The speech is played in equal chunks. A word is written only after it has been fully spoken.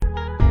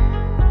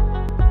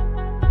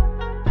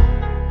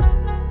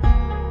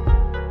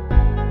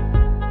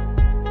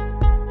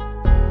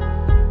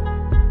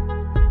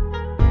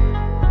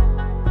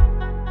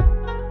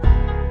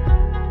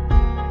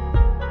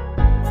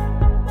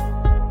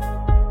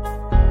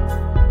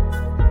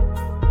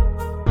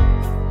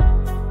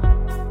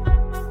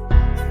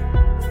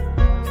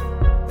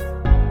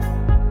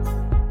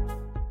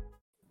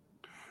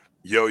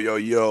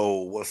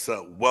Yo, what's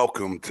up?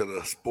 Welcome to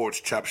the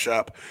Sports Chop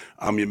Shop.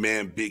 I'm your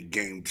man, Big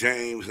Game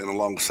James, and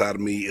alongside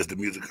of me is the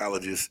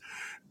musicologist,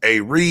 A.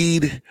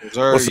 Reed. Yes,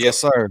 sir. What's up? Yes,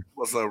 sir.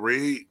 What's up,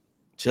 Reed?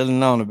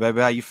 Chilling on it, baby.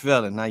 How you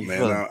feeling? How you Man,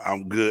 feeling?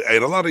 I'm good. Hey,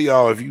 and a lot of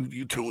y'all, if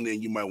you tune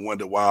in, you might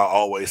wonder why I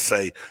always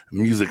say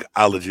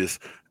musicologist.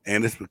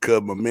 And it's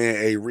because my man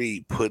A.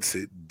 Reed puts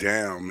it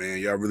down, man.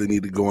 Y'all really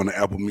need to go on the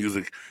Apple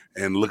Music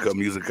and look up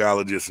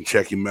musicologist and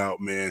check him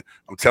out, man.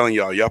 I'm telling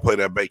y'all play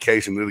that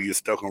vacation, it'll get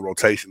stuck on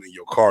rotation in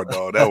your car,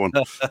 dog. That one,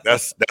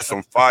 that's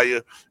on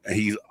fire. And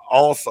he's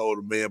also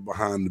the man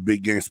behind the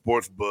Big Game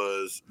Sports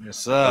Buzz Yes,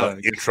 sir.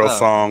 intro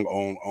song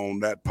on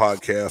that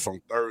podcast on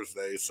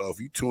Thursday. So if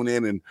you tune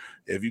in and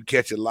if you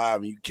catch it live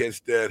and you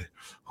catch that,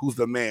 who's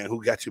the man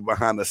who got you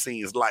behind the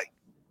scenes like?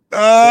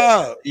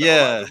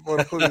 Yeah.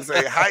 Who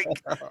say hike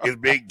is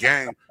Big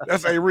Game.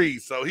 That's A.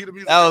 Reed. So he the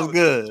music. That was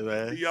good,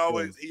 man. He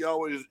always, he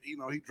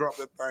dropped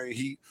that thing.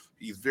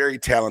 He's very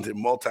talented,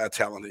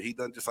 multi-talented. He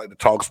doesn't just like to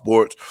talk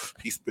sports.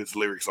 He spits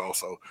lyrics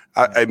also.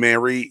 Hey man,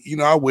 Reed,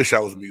 I wish I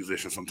was a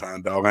musician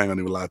sometime, dog. I ain't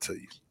gonna even lie to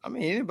you. I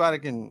mean, anybody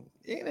can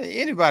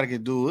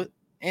do it.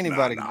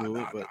 Anybody can do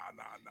it, but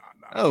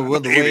well,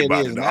 the way it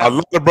is now. A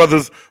lot of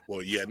brothers.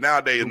 Well, yeah,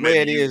 nowadays, the way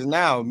it is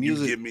now,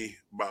 music. You give me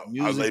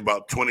I lay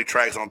about 20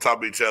 tracks on top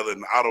of each other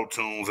and auto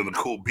tunes and a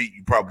cool beat.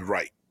 You probably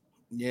right.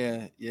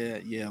 Yeah.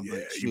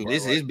 But shoot,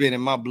 it's been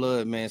in my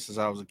blood, man, since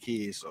I was a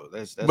kid. So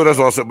that's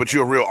also. But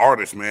you're a real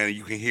artist, man.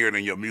 You can hear it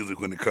in your music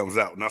when it comes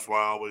out, and that's why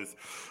I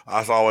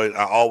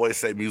always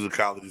say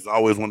musicologists. I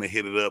always want to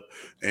hit it up,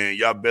 and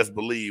y'all best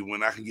believe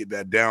when I can get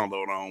that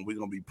download on, we're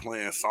gonna be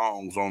playing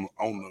songs on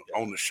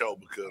the show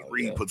because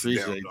Reed puts it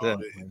down.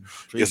 Dog.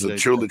 It's a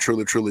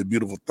truly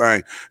beautiful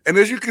thing. And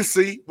as you can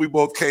see, we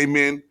both came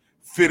in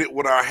fitted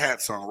with our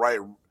hats on, right?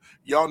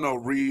 Y'all know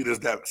Reed is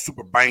that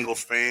super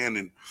Bengals fan,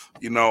 and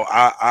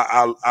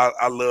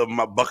I love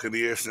my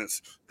Buccaneers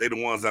since they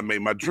the ones that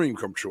made my dream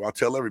come true. I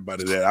tell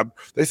everybody that.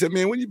 They said,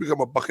 "Man, when you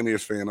become a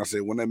Buccaneers fan?" I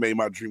said, "When they made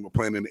my dream of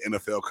playing in the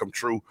NFL come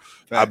true,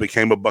 I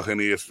became a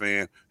Buccaneers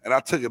fan, and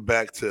I took it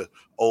back to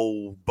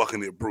old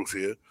Buccaneer Bruce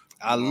here."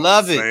 I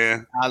love it.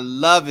 I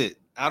love it.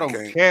 I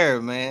don't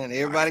care, man.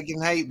 Everybody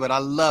can hate, but I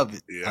love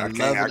it. Yeah, I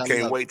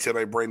can't wait till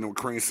they bring them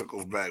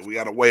creamsicles back. We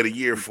got to wait a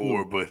year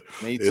for it, but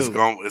it's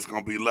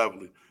gonna be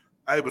lovely.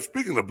 Hey, but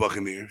speaking of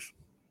Buccaneers,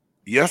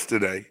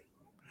 yesterday,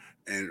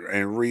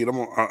 and Reed,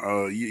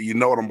 you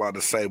know what I'm about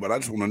to say, but I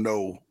just want to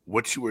know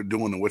what you were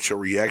doing and what your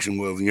reaction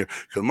was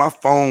because my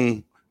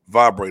phone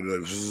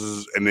vibrated,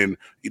 and then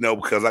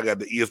because I got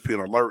the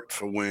ESPN alert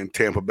for when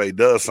Tampa Bay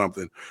does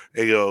something,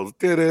 it goes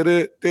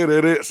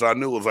did. So I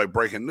knew it was like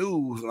breaking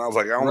news, and I was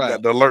like, I only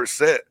got the alert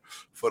set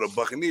for the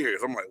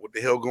Buccaneers. I'm like, what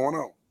the hell going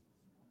on?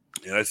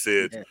 And I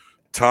said,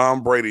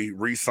 Tom Brady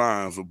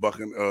re-signs with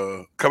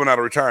coming out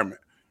of retirement.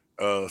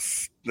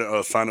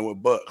 Signing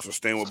with Bucks or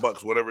staying with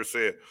Bucks, whatever it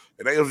said.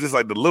 And it was just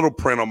like the little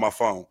print on my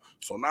phone.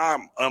 So now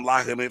I'm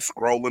unlocking it,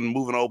 scrolling,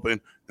 moving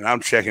open, and I'm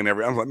checking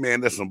I'm like,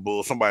 man, that's some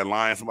bull. Somebody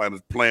lying.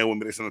 Somebody's playing with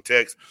me. They send a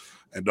text.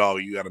 And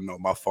dog, you got to know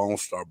my phone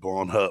start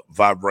blowing up,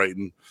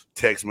 vibrating,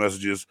 text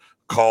messages,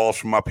 calls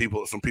from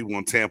some people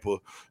in Tampa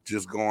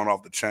just going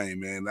off the chain,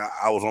 man.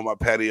 I was on my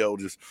patio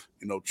just,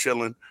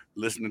 chilling,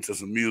 listening to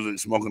some music,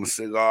 smoking a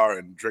cigar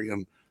and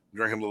drinking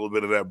a little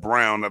bit of that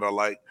brown that I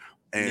like.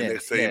 And they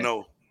say,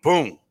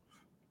 boom.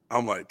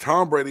 I'm like,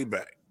 Tom Brady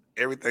back.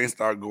 Everything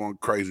started going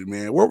crazy,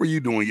 man. What were you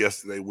doing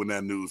yesterday when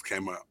that news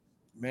came out?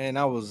 Man,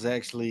 I was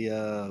actually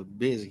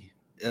busy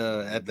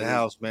at the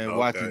house, man,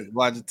 watching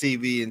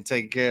TV and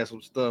taking care of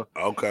some stuff.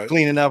 Okay.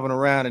 Cleaning up and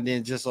around, and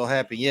then just so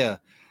happened,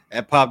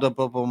 that popped up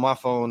on my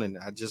phone, and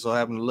I just so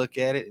happened to look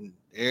at it, and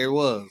there it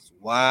was,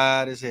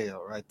 wide as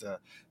hell, right there.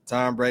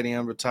 Tom Brady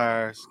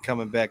unretires,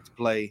 coming back to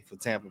play for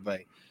Tampa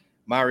Bay.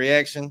 My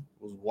reaction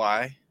was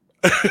why?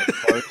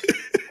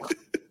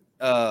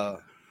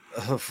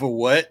 For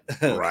what?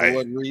 For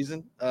what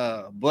reason?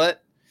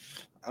 But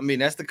I mean,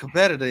 that's the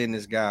competitor in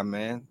this guy,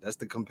 man. That's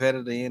the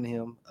competitor in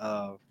him.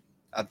 I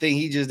think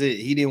he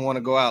didn't want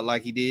to go out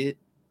like he did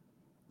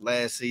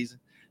last season.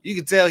 You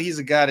can tell he's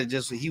a guy that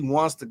he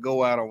wants to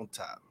go out on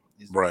top.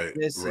 As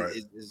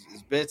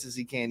best as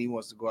he can, he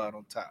wants to go out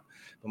on top.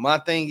 But my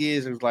thing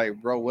is, it's like,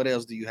 bro, what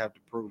else do you have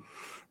to prove?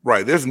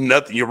 Right. There's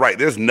nothing. You're right.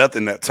 There's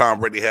nothing that Tom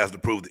Brady has to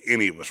prove to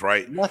any of us,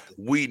 right? Nothing.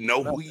 We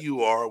know who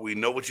you are. We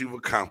know what you've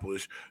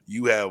accomplished.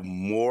 You have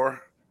more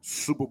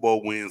Super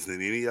Bowl wins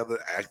than any other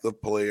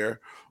active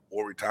player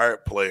or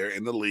retired player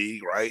in the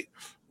league, right?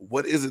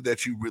 What is it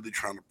that you're really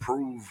trying to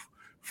prove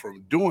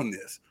from doing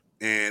this?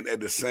 And at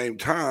the same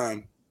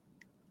time,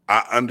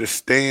 I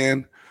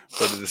understand,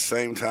 but at the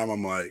same time,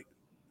 I'm like,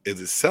 is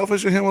it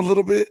selfish of him a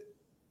little bit?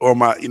 Or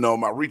am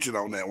I reaching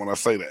on that when I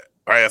say that?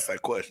 I ask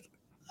that question.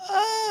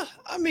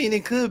 I mean,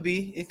 it could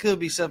be. It could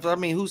be something. I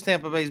mean, who's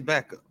Tampa Bay's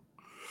backup?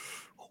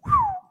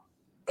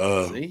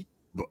 Blaine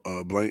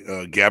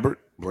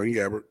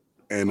Gabbert,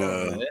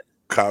 and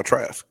Kyle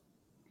Trask.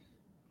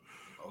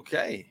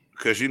 Okay.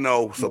 Because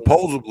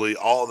supposedly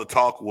all the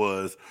talk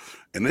was,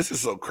 and this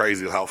is so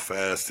crazy how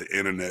fast the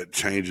internet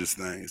changes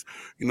things.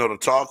 The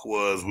talk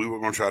was we were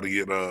going to try to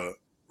get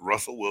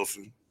Russell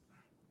Wilson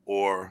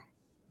or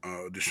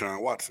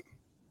Deshaun Watson.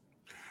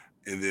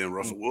 And then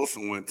Russell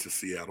Wilson went to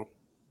Seattle.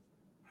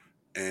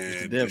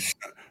 And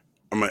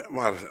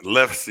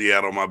left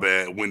Seattle, my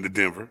bad, went to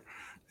Denver.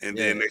 And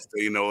then next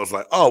thing you know, it's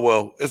like, oh,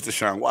 well, it's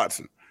Deshaun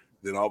Watson.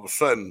 Then all of a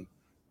sudden,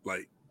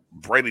 like,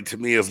 Brady to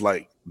me is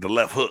like the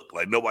left hook.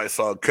 Like, nobody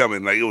saw it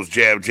coming. Like, it was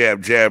jab,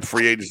 jab, jab,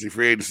 free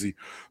agency,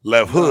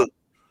 left hook.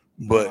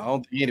 But I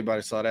don't think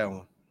anybody saw that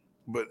one.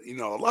 But,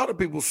 a lot of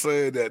people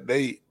said that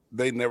they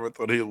never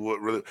thought he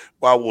would really.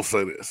 Well, I will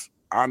say this.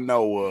 I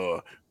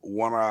know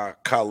one of our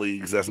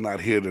colleagues that's not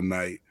here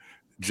tonight,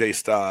 Jay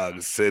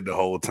Stoggs, said the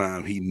whole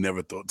time he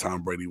never thought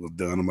Tom Brady was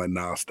done. I'm like,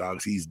 nah,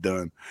 Stoggs, he's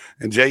done.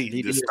 And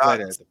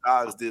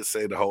Stoggs did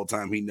say the whole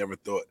time he never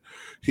thought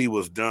he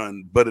was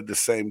done. But at the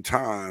same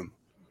time,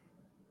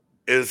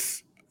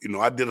 it's,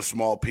 I did a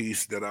small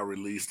piece that I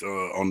released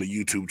on the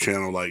YouTube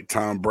channel, like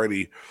Tom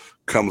Brady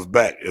comes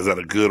back. Is that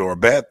a good or a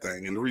bad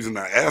thing? And the reason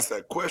I asked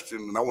that question,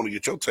 and I want to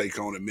get your take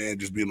on it, man,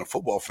 just being a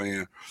football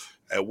fan,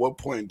 at what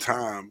point in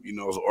time,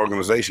 as an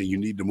organization, you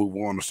need to move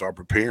on and start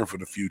preparing for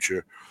the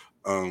future.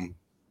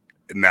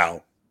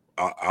 Now,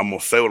 I'm going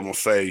to say what I'm going to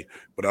say,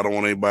 but I don't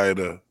want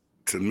anybody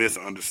to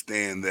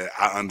misunderstand that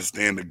I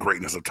understand the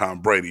greatness of Tom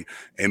Brady,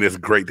 and it's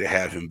great to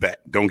have him back.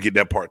 Don't get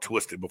that part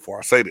twisted before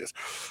I say this.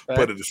 Right.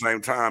 But at the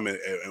same time, at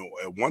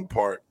one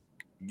part,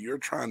 you're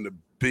trying to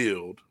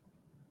build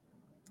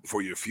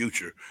for your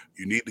future.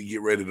 You need to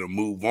get ready to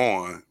move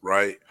on,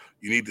 right?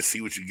 You need to see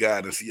what you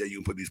got and see how you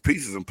can put these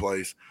pieces in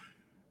place.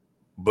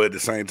 But at the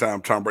same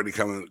time, Tom Brady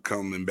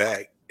coming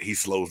back, he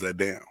slows that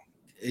down.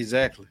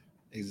 Exactly.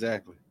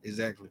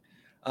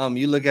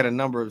 You look at a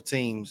number of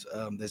teams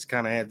that's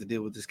kind of had to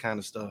deal with this kind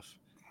of stuff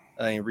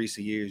in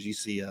recent years. You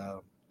see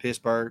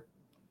Pittsburgh,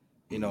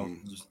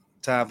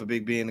 time for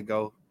Big Ben to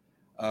go.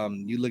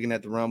 You're looking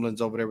at the rumblings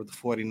over there with the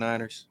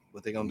 49ers,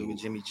 what they're going to do with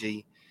Jimmy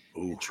G.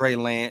 And Trey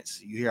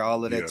Lance. You hear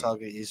all of that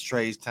talking. It's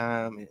Trey's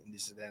time, and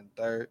this and that and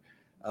third.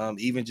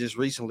 Even just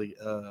recently,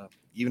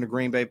 even the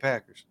Green Bay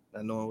Packers,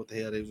 not knowing what the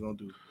hell they was going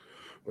to do.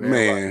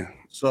 Man.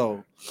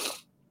 So,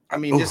 I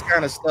mean, this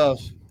kind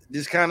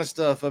of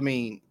stuff, I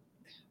mean,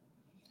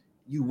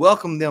 you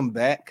welcome them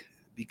back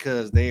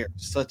because they're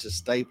such a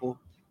staple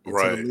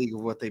into the league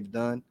of what they've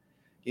done.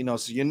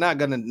 So you're not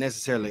going to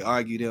necessarily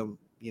argue them,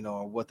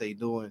 on what they're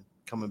doing,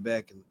 coming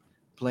back and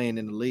playing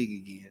in the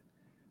league again.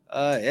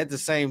 At the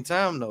same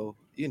time, though,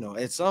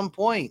 at some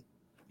point,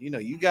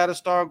 you got to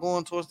start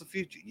going towards the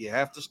future. You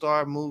have to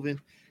start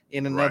moving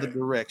in another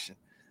direction.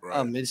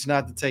 Right. It's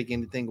not to take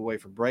anything away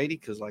from Brady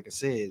because, like I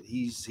said,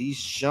 he's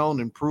shown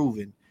and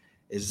proven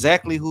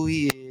exactly who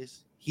he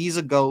is. He's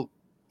a GOAT.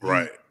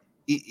 Right.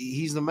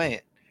 He's the man.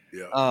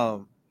 Yeah.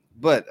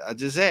 But I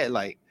just said,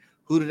 like,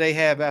 who do they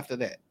have after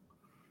that?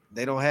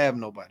 They don't have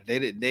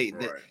nobody. They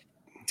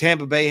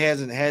Tampa Bay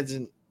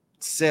hasn't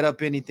set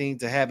up anything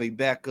to have a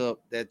backup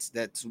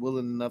that's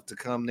willing enough to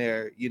come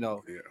there.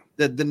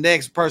 The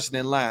next person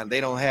in line,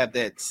 they don't have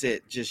that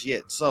set just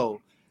yet.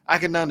 So I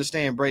can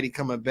understand Brady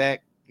coming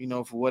back,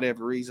 for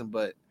whatever reason.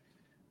 But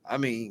I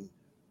mean,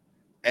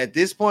 at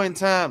this point in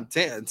time,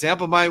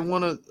 Tampa might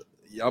want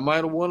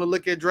to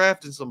look at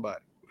drafting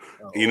somebody.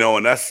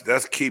 And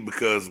that's key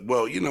because,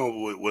 well,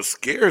 what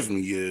scares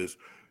me is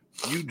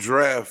you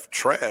draft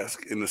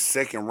Trask in the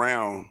second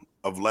round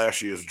of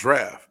last year's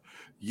draft.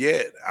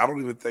 Yet, I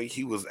don't even think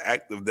he was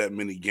active that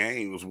many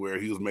games where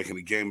he was making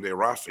a game day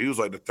roster. He was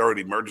like the third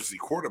emergency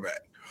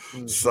quarterback.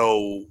 Mm-hmm.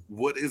 So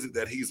what is it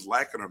that he's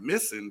lacking or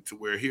missing to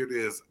where here it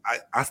is,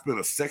 I spent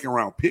a second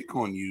round pick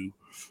on you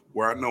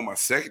where I know my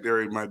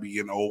secondary might be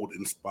getting old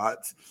in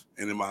spots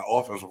and in my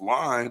offensive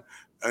line.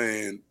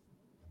 And,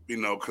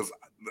 because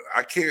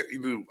I can't,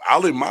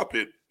 Ali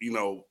Moppet,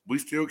 we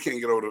still can't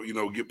get over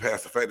to, get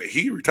past the fact that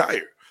he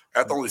retired.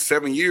 After only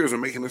 7 years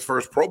and making his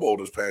first Pro Bowl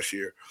this past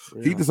year,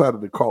 he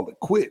decided to call it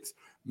quits.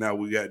 Now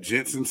we got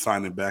Jensen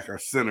signing back our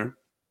center.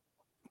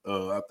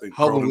 I think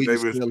Carlton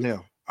Davis,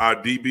 our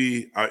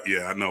DB.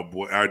 I know,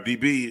 boy. Our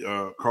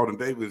DB, Carlton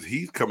Davis,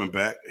 he's coming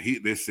back.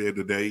 They said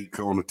today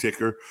on the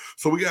ticker.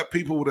 So we got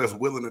people that's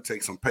willing to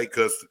take some pay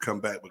cuts to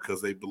come back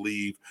because they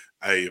believe,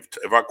 hey,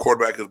 if our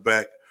quarterback is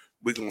back,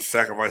 we're gonna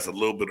sacrifice a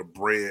little bit of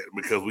bread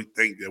because we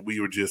think that we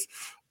were just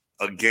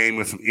a game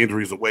and some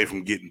injuries away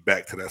from getting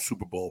back to that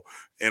Super Bowl.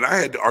 And I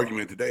had the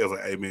argument today. I was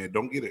like, hey, man,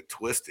 don't get it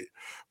twisted.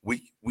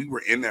 We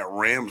were in that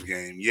Rams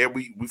game. Yeah,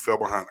 we fell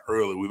behind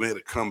early. We made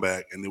a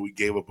comeback, and then we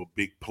gave up a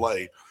big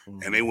play,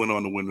 and they went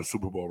on to win the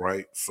Super Bowl,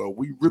 right? So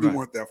we really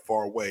weren't that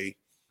far away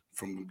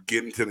from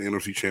getting to the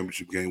NFC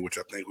Championship game, which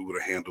I think we would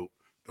have handled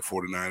the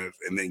 49ers,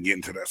 and then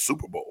getting to that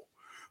Super Bowl.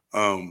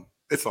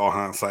 It's all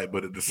hindsight,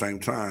 but at the same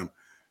time,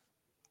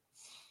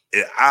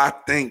 I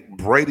think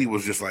Brady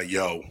was just like,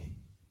 yo,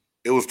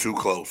 it was too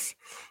close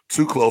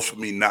for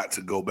me not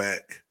to go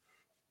back.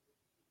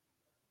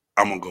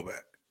 I'm gonna go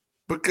back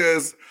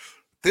because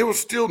there was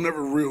still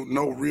never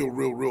no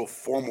real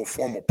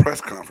formal press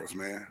conference,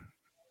 man.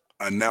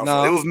 Announcement.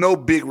 No. There was no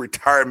big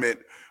retirement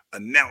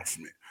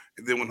announcement.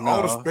 And then when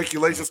all the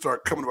speculation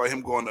started coming about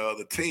him going to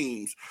other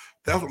teams,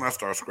 that's when I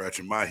started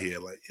scratching my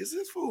head. Like, is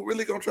this fool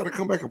really gonna try to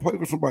come back and play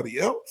for somebody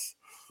else?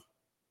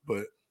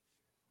 But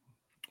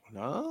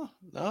no.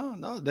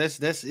 That's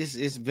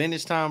it's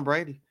vintage Tom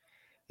Brady.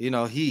 You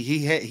know,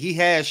 he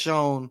has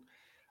shown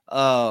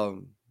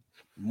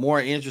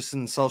more interest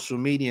in social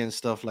media and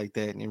stuff like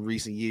that in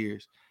recent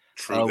years.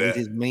 With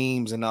his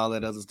memes and all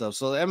that other stuff.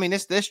 So I mean,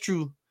 that's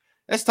true.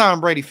 That's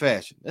Tom Brady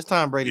fashion. That's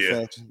Tom Brady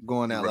fashion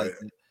going out like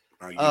that.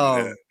 I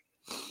give you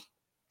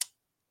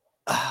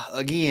that.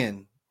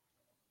 Again,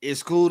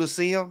 it's cool to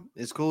see him.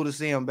 It's cool to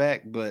see him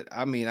back. But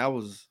I mean, I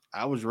was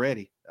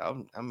ready. I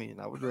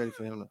was ready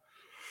for him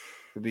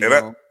to be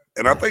gone.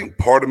 And I think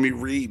part of me,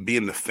 Reed,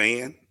 being the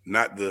fan,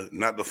 not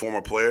the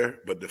former player,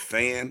 but the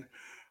fan,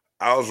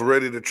 I was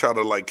ready to try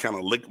to like kind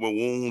of lick my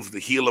wounds, to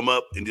heal them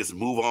up, and just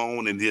move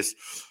on. And just,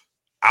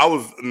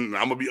 I'm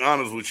gonna be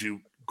honest with you,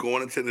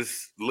 going into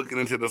this, looking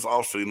into this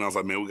offseason, I was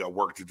like, man, we got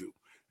work to do.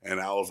 And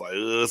I was like,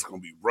 it's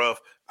gonna be rough.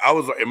 I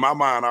was in my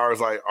mind, I was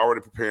like already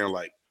preparing,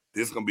 like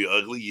this is gonna be an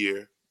ugly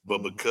year,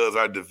 but because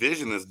our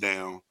division is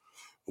down,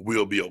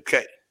 we'll be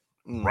okay.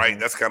 Right?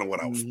 That's kind of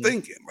what I was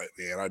thinking. Like,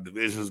 man, our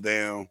division's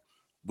down,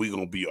 we're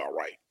gonna be all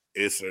right.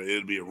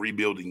 It'll be a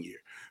rebuilding year.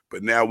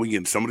 But now we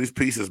getting some of these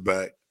pieces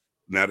back.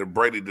 Now that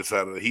Brady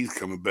decided that he's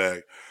coming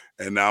back,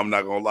 and now I'm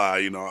not gonna lie,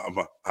 you know,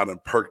 I done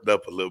perked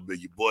up a little bit.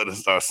 Your boy done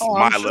start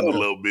smiling a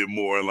little bit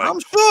more, and like, I'm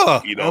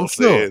sure, you know, what I'm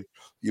saying,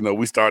 you know,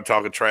 we started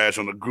talking trash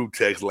on the group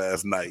text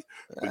last night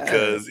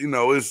because you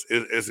know it's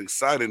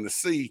exciting to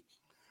see,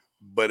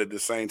 but at the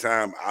same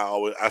time,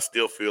 I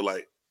still feel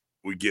like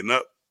we're getting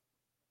up,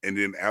 and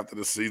then after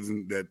the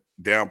season, that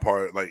down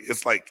part, like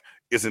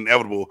it's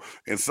inevitable.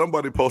 And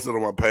somebody posted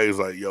on my page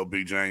like, yo,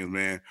 Big James,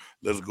 man,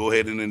 let's go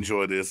ahead and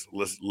enjoy this.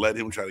 Let's let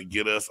him try to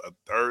get us a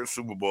third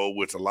Super Bowl,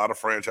 which a lot of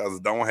franchises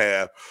don't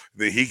have.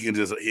 Then he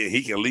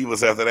can leave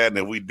us after that. And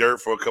if we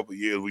dirt for a couple of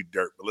years, we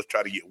dirt. But let's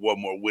try to get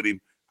one more with him.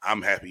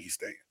 I'm happy he's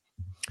staying.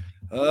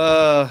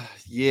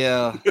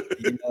 Yeah.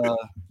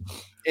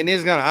 And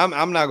it's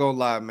I'm not gonna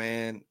lie,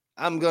 man.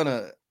 I'm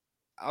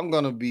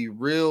gonna be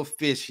real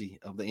fishy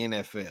of the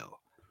NFL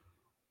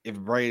if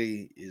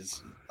Brady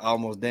is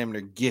almost damn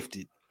near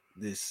gifted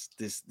this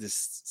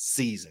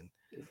season.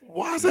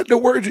 Why is that the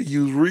word you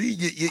use,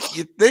 Reed?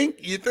 You think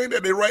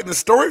that they're writing a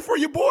story for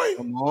you, boy?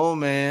 Come on,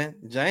 man.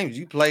 James,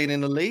 you played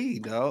in the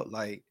league, dog.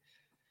 Like,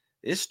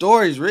 there's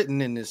stories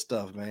written in this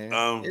stuff, man.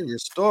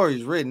 There's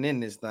stories written in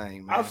this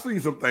thing, man. I've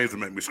seen some things that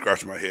make me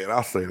scratch my head.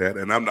 I'll say that,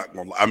 and I'm not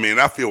gonna lie. I mean,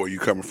 I feel where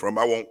you're coming from.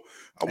 I won't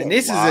and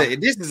this lie.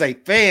 This is a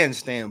fan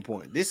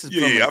standpoint. This is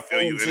from I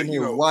feel you. Sitting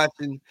here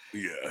watching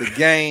the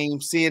game,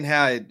 seeing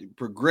how it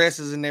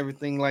progresses and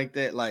everything like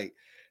that. Like,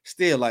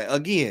 still, like,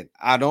 again,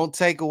 I don't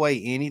take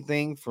away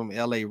anything from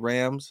LA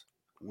Rams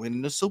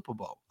winning the Super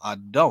Bowl. I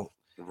don't.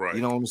 Right.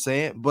 You know what I'm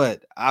saying?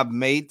 But I've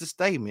made the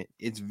statement.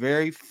 It's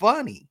very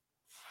funny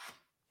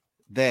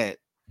that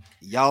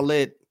y'all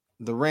let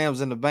the Rams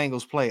and the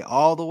Bengals play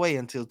all the way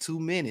until 2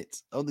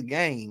 minutes of the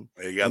game,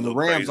 and the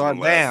Rams are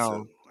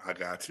down. I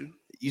got you.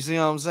 You see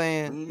what I'm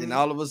saying? Then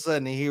all of a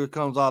sudden, here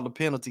comes all the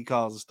penalty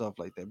calls and stuff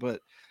like that.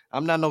 But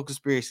I'm not no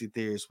conspiracy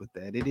theorist with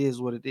that. It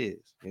is what it is,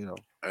 you know.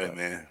 Hey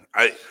man,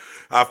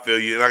 I feel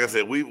you. Like I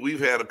said, we've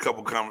had a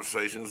couple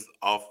conversations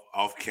off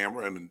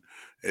camera, and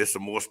there's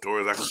some more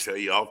stories I can tell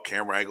you off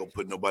camera. I ain't gonna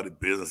put nobody's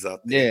business out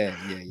there.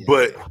 Yeah.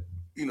 But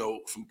you know,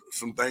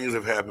 some things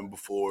have happened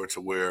before to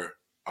where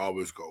I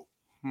always go,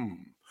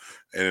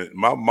 And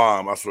my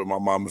mom, I swear, my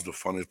mom is the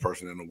funniest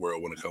person in the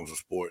world when it comes to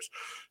sports.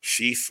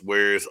 She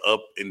swears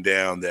up and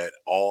down that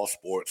all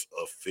sports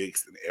are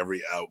fixed and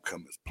every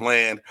outcome is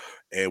planned.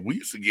 And we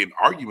used to get in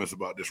arguments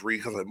about this, Reed,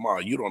 because like,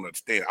 Mom, you don't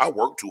understand. I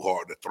work too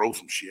hard to throw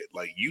some shit.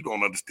 Like, you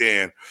don't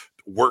understand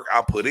the work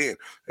I put in.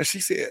 And she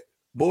said,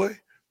 boy,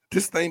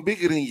 this thing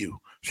bigger than you.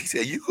 She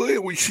said, you go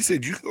ahead. She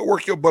said, you can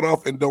work your butt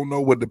off and don't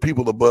know what the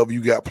people above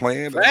you got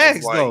planned.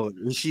 Facts, though.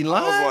 Is she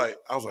lying?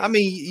 I was like, I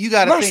mean, you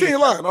got to think. No, she ain't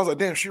lying. I was like,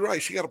 damn, she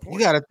right. She got a point. You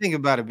got to think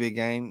about it, Big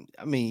Game.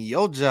 I mean,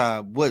 your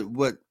job,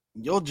 what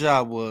your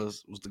job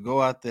was to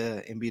go out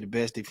there and be the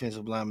best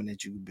defensive lineman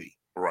that you could be.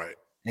 Right.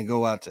 And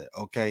go out there,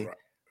 okay? Right.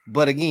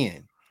 But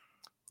again,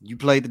 you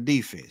played the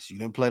defense. You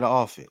didn't play the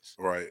offense.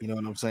 Right. You know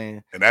what I'm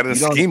saying? And I didn't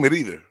scheme it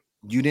either.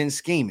 You didn't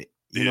scheme it.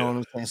 You know what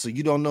I'm saying? So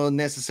you don't know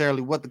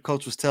necessarily what the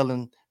coach was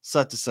telling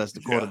such and such,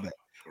 the quarterback.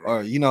 Or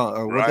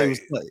what they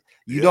was playing.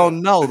 You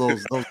don't know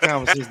those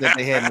conversations that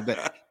they had in the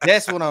back.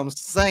 That's what I'm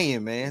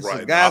saying, man. Right.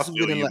 So guys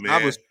who been like,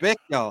 I respect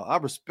y'all. I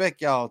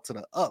respect y'all to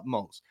the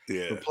utmost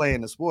for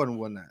playing the sport and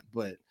whatnot.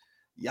 But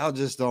y'all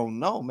just don't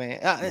know,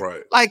 man.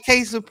 Right. Like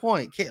case in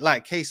point.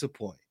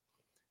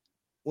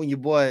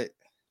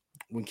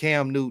 When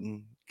Cam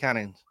Newton kind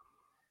of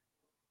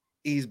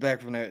eased back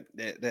from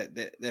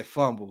that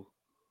fumble,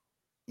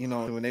 you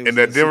know, when they was in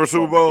that Denver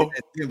Super Bowl.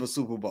 That Denver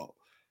Super Bowl.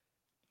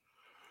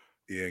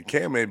 Yeah,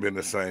 Cam ain't been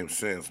the same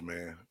since,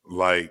 man.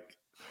 Like,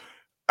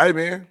 hey,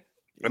 man,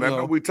 and I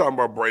know we talking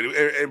about Brady,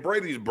 and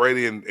Brady's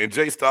Brady, and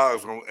Jay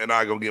Styles and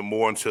I gonna get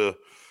more into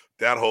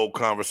that whole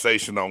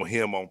conversation on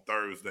him on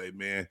Thursday,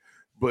 man.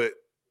 But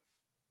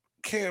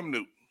Cam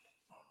Newton,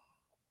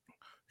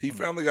 he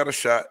finally got a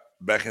shot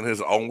back in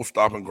his own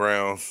stomping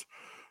grounds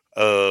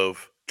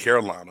of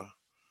Carolina.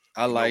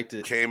 I liked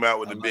it. Came out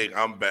with the big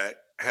 "I'm back."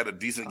 Had a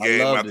decent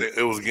game. I think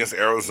it was against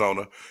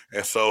Arizona.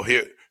 And so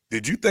here,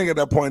 did you think at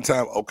that point in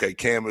time, okay,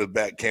 Cam is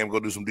back. Cam go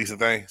do some decent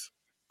things?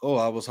 Oh,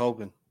 I was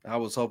hoping that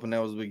was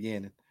the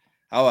beginning.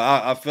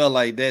 I felt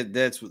like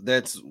that's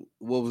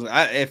what was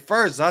at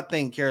first. I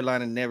think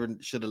Carolina never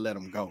should have let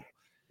him go.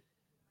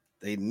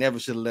 They never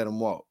should have let him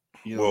walk.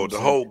 Well, the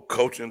whole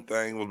coaching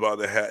thing was about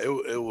to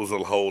happen. It was a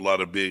whole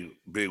lot of big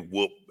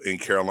whoop in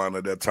Carolina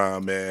at that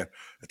time, man.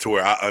 To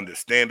where I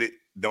understand it,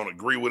 don't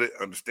agree with it,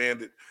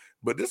 understand it.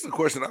 But this is a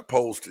question I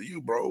pose to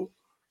you, bro.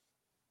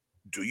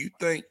 Do you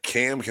think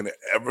Cam can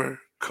ever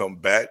come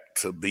back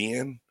to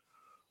being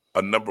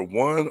a number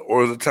one,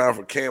 or is it time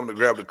for Cam to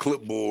grab the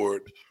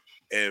clipboard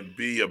and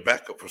be a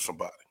backup for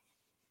somebody?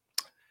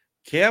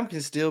 Cam can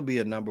still be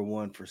a number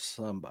one for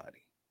somebody.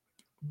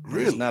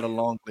 Really? It's not a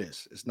long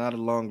list. It's not a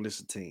long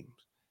list of teams.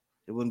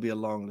 It wouldn't be a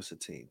long list of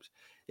teams.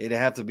 It'd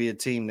have to be a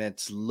team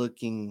that's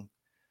looking,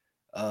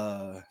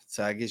 so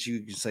I guess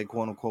you could say,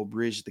 quote unquote,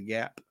 bridge the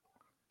gap.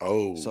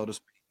 Oh. So to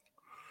speak.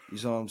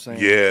 You know what I'm saying?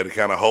 Yeah, to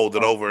kind of hold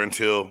it over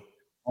until.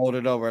 Hold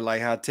it over,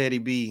 like how Teddy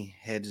B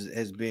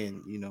has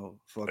been,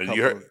 for a couple.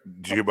 Did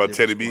you hear about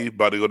Teddy B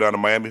about to go down to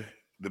Miami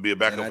to be a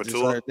backup for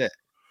Tua? Heard that.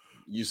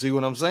 You see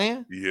what I'm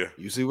saying? Yeah.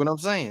 You see what I'm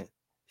saying?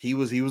 He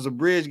was a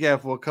bridge guy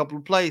for a couple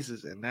of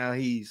places, and now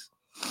he's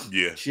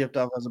shipped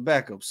off as a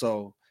backup.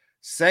 So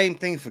same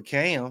thing for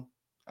Cam.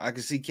 I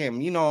can see Cam.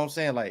 You know what I'm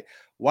saying? Like,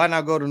 why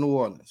not go to New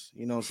Orleans?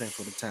 You know what I'm saying,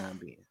 for the time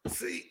being.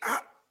 See,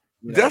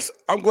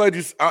 I'm glad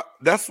you.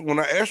 That's when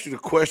I asked you the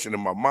question in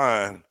my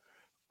mind.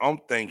 I'm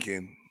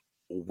thinking,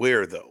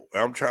 where though?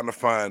 I'm trying to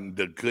find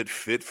the good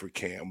fit for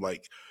Cam.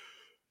 Like,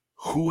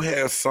 who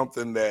has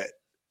something that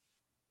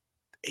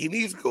he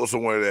needs to go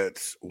somewhere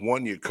that's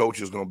one, your coach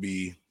is going to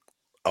be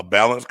a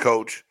balanced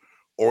coach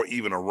or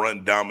even a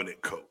run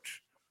dominant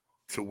coach,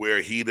 to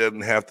where he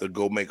doesn't have to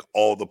go make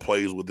all the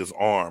plays with his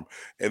arm.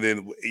 And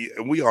then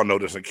we all know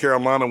this in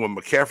Carolina when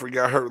McCaffrey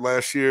got hurt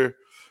last year,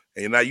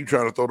 and now you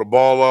trying to throw the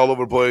ball all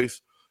over the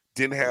place.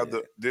 Didn't have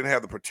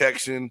the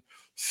protection.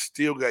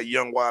 Still got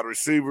young wide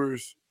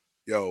receivers.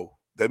 Yo,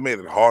 they made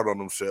it hard on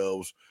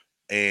themselves.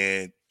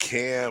 And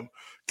Cam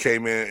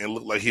came in and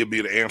looked like he'd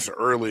be the answer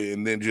early,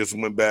 and then just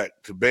went back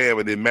to Bam.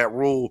 And then Matt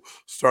Rule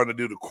starting to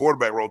do the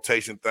quarterback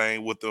rotation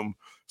thing with them.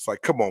 It's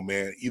like, come on,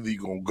 man. Either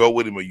you're going to go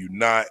with him or you're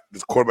not.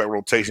 This quarterback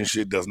rotation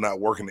shit does not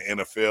work in the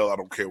NFL. I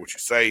don't care what you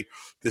say.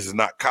 This is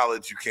not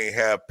college. You can't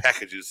have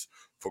packages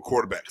for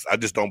quarterbacks. I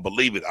just don't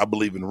believe it. I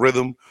believe in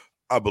rhythm.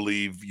 I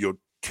believe your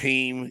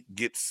team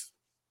gets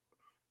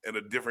in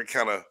a different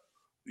kind of,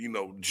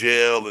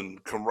 gel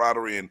and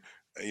camaraderie and,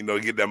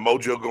 get that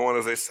mojo going,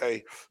 as they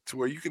say, to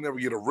where you can never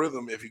get a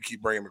rhythm if you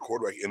keep bringing the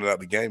quarterback in and out of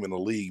the game in the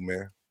league,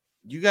 man.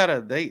 You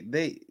gotta,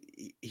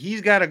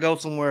 he's got to go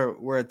somewhere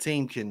where a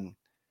team can,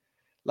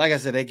 like I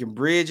said, they can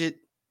bridge it,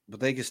 but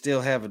they can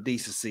still have a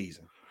decent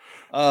season.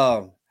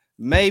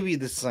 Maybe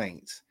the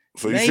Saints.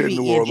 So you said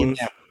New Orleans.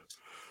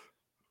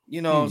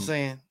 You know what I'm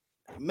saying?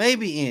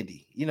 Maybe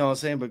Indy. You know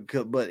what I'm saying?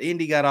 But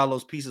Indy got all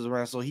those pieces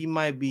around, so he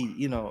might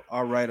be,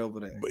 all right over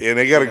there. And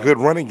they got a good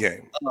running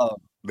game.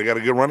 They got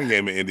a good running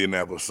game in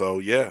Indianapolis. So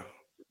yeah.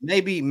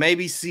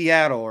 Maybe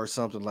Seattle or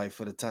something like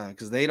for the time,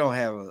 because they don't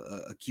have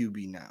a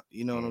QB now.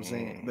 You know what I'm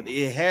saying? But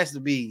it has to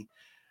be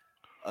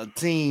a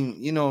team,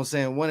 you know what I'm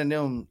saying? One of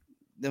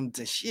them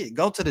to shit.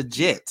 Go to the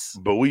Jets.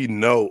 But we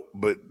know,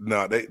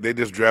 they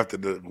just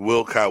drafted the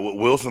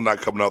Wilson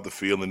not coming off the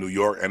field in New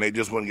York, and they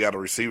just went and got a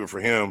receiver for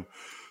him.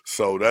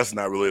 So that's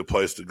not really a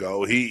place to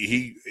go.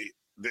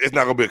 It's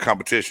not gonna be a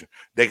competition.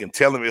 They can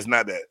tell him it's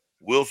not that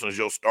Wilson's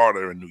your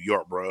starter in New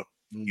York, bro.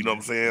 You know what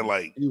I'm saying?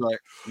 Like,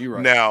 you're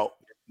right. Now,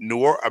 New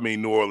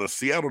Orleans,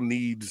 Seattle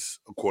needs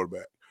a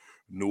quarterback.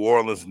 New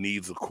Orleans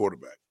needs a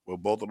quarterback. Well,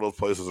 both of those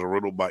places are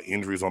riddled by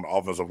injuries on the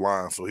offensive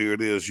line. So here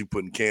it is, you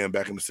putting Cam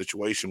back in the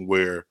situation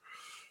where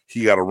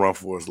he got to run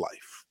for his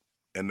life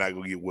and not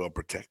gonna get well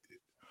protected.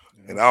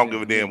 And I don't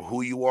give a damn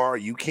who you are.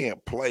 You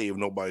can't play if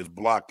nobody's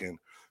blocking.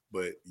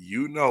 But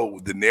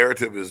the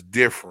narrative is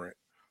different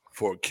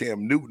for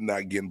Cam Newton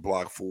not getting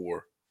blocked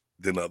for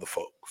than other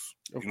folks.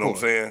 You know what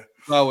I'm saying?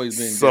 It's always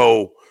been so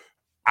different.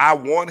 I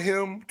want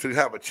him to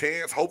have a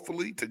chance,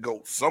 hopefully, to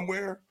go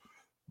somewhere.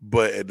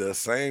 But at the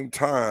same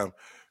time,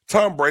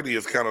 Tom Brady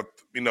is kind of,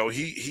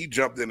 he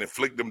jumped in and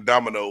flicked them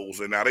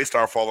dominoes, and now they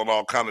start falling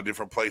all kind of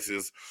different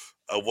places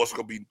of what's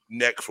going to be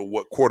next for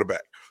what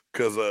quarterback.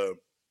 Because,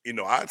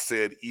 I'd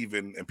said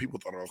even, and people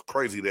thought I was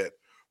crazy, that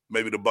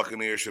maybe the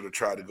Buccaneers should have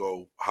tried to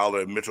go holler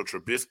at Mitchell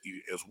Trubisky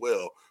as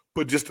well,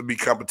 but just to be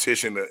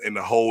competition in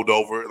the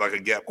holdover, like a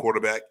gap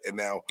quarterback. And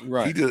now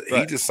he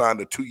just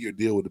signed a 2-year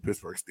deal with the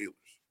Pittsburgh Steelers.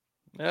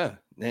 Yeah,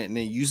 and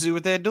then you see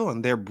what they're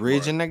doing. They're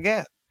bridging the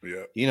gap.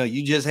 Yeah,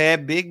 you just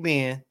had Big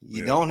Ben.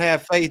 You don't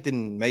have faith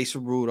in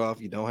Mason Rudolph.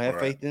 You don't have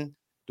faith in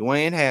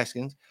Dwayne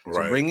Haskins.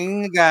 So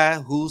bringing a guy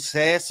who's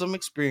had some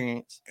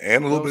experience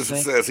and a little bit of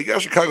success. He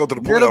got Chicago to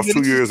the playoffs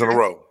 2 years in a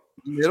row.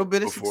 A little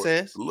bit of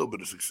success. A little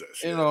bit of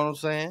success. You know what I'm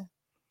saying?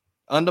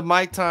 Under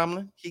Mike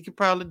Tomlin, he could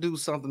probably do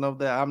something over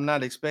there. I'm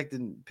not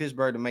expecting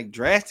Pittsburgh to make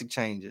drastic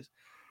changes,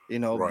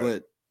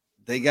 but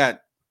they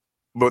got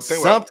But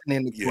something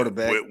in the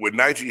quarterback. With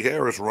Najee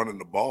Harris running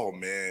the ball,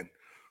 man,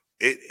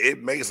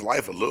 it makes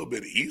life a little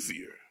bit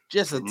easier.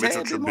 Just a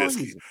Mitchell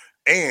Trubisky.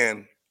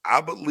 And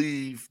I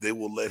believe they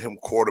will let him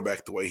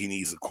quarterback the way he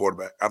needs a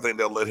quarterback. I think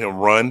they'll let him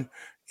run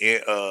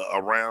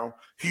around.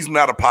 He's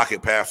not a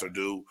pocket passer,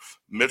 dude.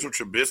 Mitchell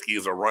Trubisky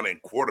is a running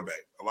quarterback.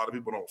 A lot of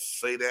people don't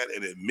say that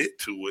and admit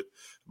to it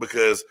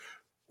because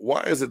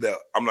why is it that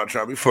I'm not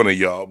trying to be funny,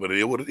 y'all, but it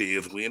is what it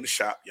is. We in the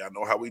shop. Y'all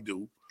know how we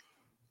do.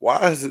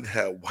 Why is it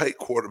that white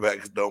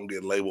quarterbacks don't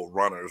get labeled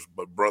runners,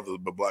 but black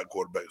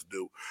quarterbacks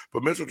do?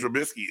 But Mitchell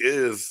Trubisky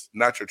is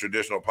not your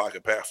traditional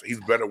pocket passer. He's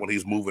better when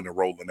he's moving and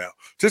rolling out.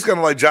 Just kind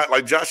of like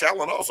Josh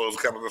Allen also is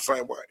kind of the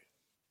same way.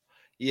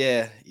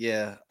 Yeah.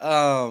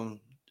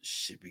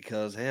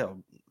 Because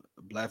hell,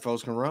 black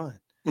folks can run.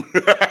 Black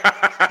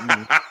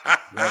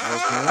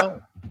folks can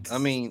run. I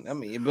mean,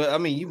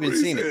 you've been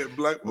seeing it.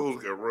 Black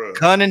folks can run.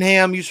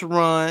 Cunningham used to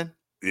run.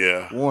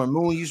 Yeah. Warren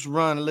Moon used to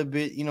run a little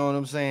bit. You know what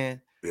I'm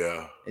saying?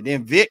 Yeah. And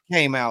then Vic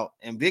came out,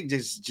 and Vic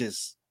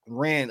just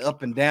ran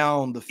up and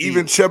down the field.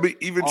 Even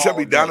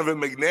chubby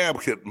Donovan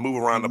McNabb could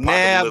move around the pocket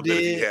a little bit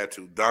if he had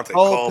to. Dante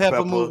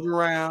Culpepper moved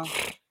around.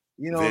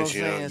 You know what I'm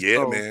saying? Yeah,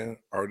 so, man.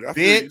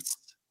 Vince,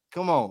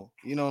 come on.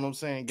 You know what I'm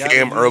saying?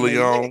 Cam early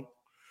on.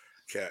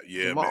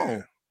 Yeah, come man.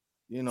 On.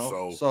 You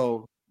know,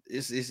 so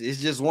it's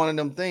just one of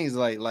them things.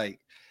 Like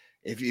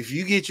if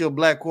you get your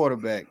black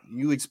quarterback,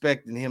 you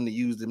expecting him to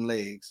use them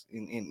legs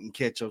and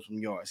catch up some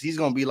yards. He's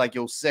gonna be like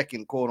your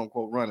second quote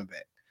unquote running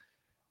back,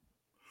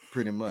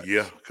 pretty much.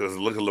 Yeah, because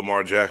look at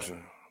Lamar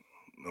Jackson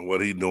and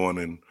what he's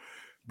doing,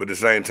 but at the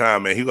same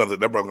time, man,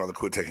 that brother gonna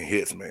quit taking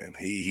hits, man.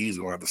 He's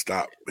gonna have to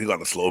stop. He's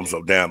gonna slow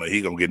himself down, or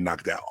he's gonna get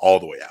knocked out all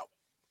the way out.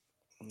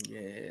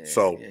 Yeah.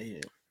 So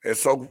and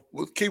so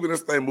we're keeping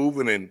this thing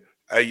moving and.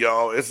 Hey,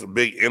 y'all, it's a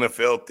big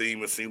NFL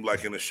theme, it seems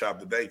like, in the shop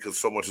today because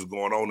so much is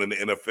going on in the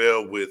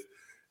NFL with,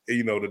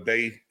 the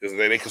day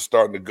they can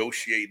start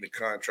negotiating the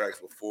contracts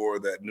before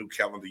that new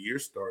calendar year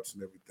starts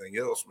and everything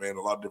else, man.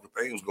 A lot of different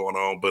things going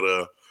on. But,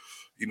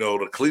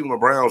 the Cleveland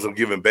Browns have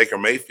given Baker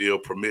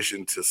Mayfield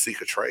permission to seek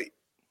a trade.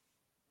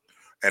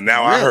 And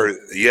now I heard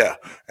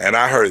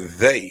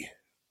they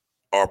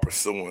are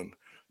pursuing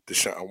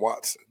Deshaun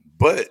Watson.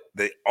 But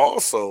they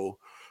also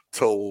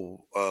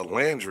told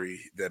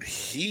Landry that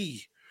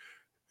he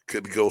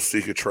could go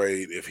seek a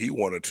trade if he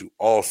wanted to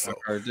also.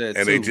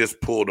 They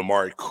just pulled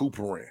Amari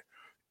Cooper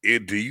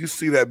in. Do you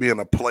see that being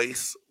a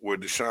place where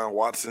Deshaun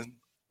Watson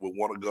would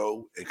want to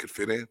go and could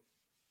fit in?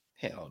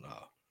 Hell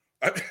no.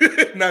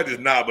 Not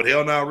just but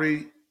hell no,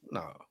 Reed?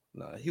 No,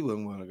 he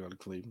wouldn't want to go to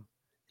Cleveland.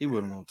 He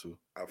wouldn't want to.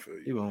 I feel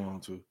you. He wouldn't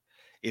want to.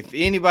 If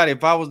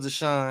I was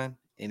Deshaun,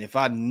 and if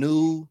I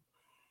knew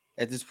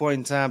at this point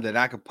in time that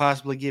I could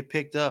possibly get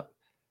picked up,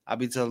 I'd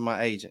be telling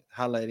my agent,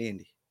 holla at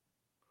Indy.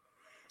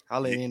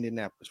 I'll in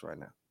Indianapolis right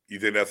now. You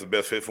think that's the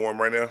best fit for him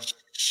right now?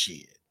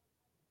 Shit.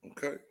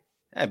 Okay.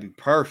 That'd be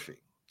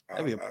perfect.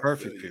 That'd be a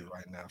perfect fit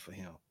right now for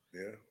him.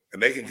 Yeah.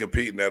 And they can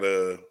compete in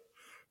that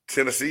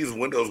Tennessee's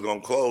window's going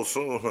to close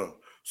soon, huh?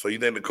 So you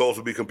think the Colts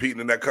will be competing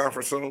in that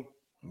conference soon?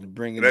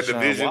 Bringing that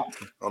division?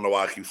 Watson. I don't know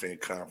why I keep saying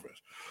conference.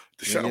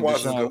 Deshaun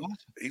Watson,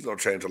 he's going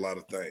to change a lot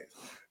of things.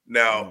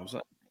 Now,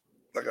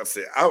 like I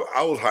said,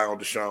 I was high on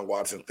Deshaun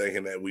Watson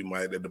thinking that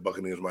the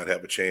Buccaneers might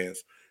have a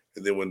chance.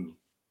 And then when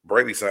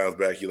Brady signs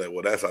back, you're like,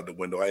 well, that's out the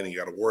window. I ain't even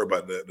got to worry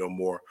about that no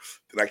more.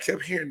 Then I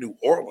kept hearing New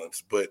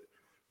Orleans, but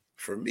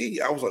for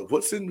me, I was like,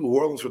 what's in New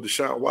Orleans for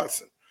Deshaun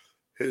Watson?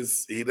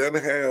 He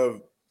doesn't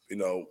have,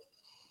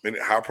 many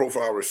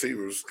high-profile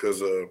receivers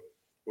because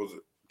was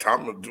it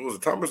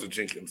Thomas or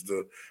Jenkins,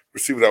 the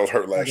receiver that was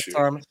hurt last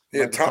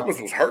year?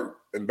 Thomas was hurt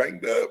and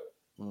banged up.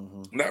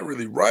 Mm-hmm. Not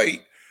really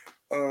right.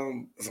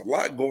 There's a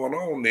lot going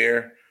on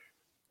there.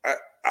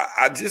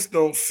 I just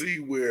don't see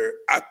where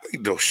I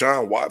think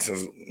Deshaun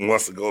Watson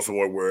wants to go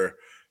somewhere where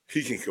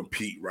he can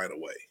compete right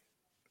away.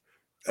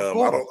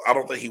 I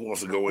don't think he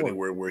wants to go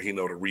anywhere where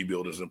the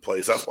rebuild is in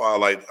place. That's why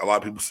a lot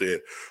of people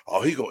said,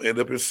 "Oh, he's gonna end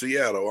up in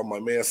Seattle." I'm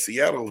like, man,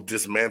 Seattle's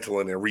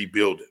dismantling and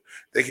rebuilding.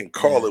 They can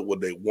call it what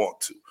they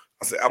want to.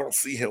 I said, I don't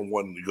see him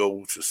wanting to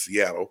go to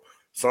Seattle.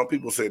 Some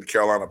people say the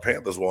Carolina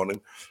Panthers want him.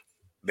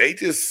 They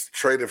just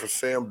traded for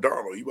Sam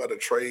Darnold. You got to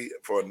trade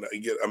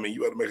you got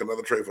to make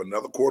another trade for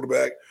another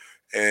quarterback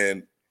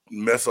and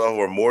mess off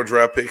or more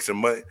draft picks and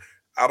money.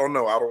 I don't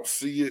know. I don't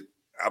see it.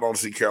 I don't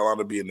see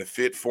Carolina being the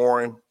fit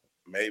for him.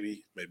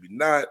 Maybe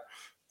not.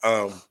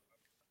 And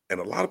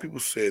a lot of people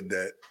said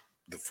that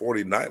the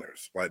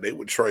 49ers, they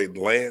would trade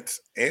Lance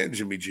and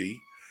Jimmy G,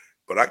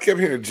 but I kept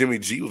hearing Jimmy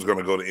G was going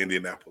to go to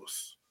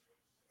Indianapolis.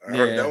 I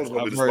heard that was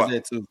going to be the spot.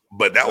 That too.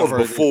 But that was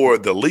before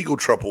the legal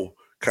trouble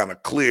kind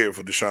of cleared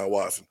for Deshaun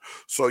Watson.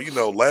 So,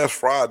 last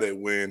Friday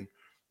when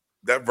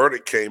that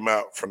verdict came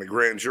out from the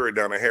grand jury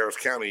down in Harris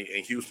County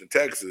in Houston,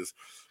 Texas,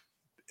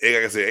 like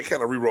I said, it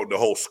kind of rewrote the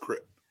whole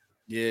script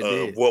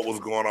of what was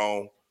going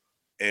on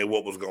and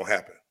what was going to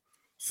happen.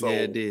 So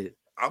it did.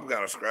 I'm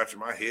kind of scratching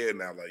my head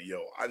now like,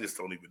 I just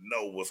don't even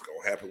know what's going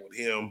to happen with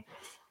him.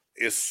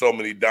 It's so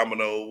many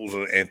dominoes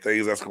and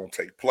things that's going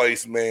to take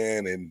place,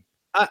 man. And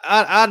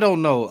I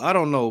don't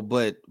know.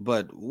 But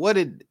what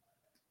did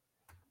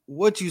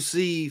what you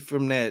see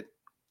from that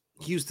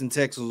Houston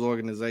Texans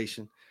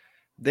organization,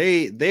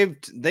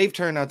 they've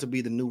turned out to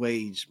be the new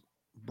age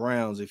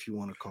Browns, if you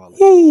want to call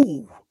it.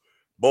 Ooh.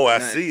 Boy, I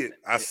see it.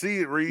 I see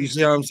it, Reed. You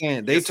see what I'm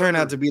saying? They turn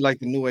out to be like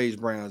the new age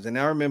Browns. And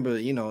I remember,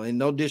 and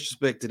no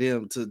disrespect to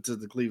them, to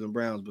the Cleveland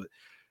Browns,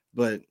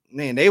 but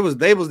man, they was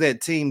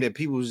that team that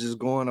people was just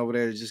going over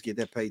there to just get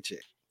that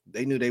paycheck.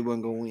 They knew they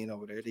wasn't going to win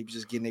over there. They was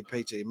just getting their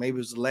paycheck. Maybe it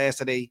was the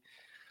last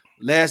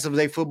of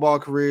their football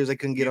careers. They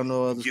couldn't get on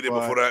no other get squad.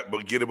 It before that,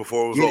 but get it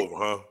before it was over,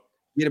 huh?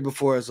 Get it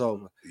before it's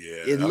over.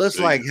 Yeah. It looks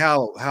like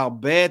how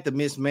bad the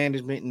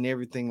mismanagement and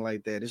everything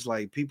like that. It's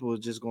like people are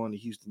just going to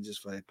Houston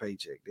just for that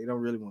paycheck. They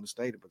don't really want to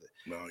stay there, but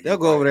they'll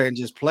go over there and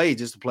just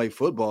to play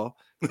football.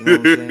 You know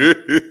what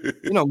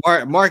I'm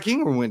saying? Mark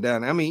Ingram went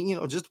down. I mean,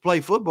 just to play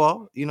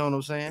football. You know what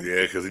I'm saying?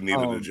 Yeah, because he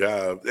needed a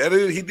job.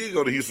 He did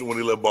go to Houston when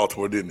he left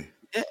Baltimore, didn't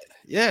he?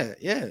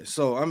 Yeah.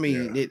 So I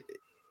mean, it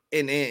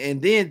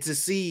and then to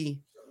see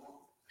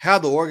how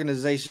the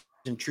organization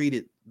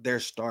treated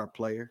their star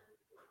player.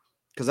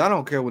 Because I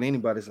don't care what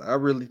anybody says. I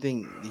really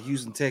think the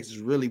Houston Texans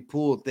really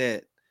pulled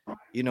that,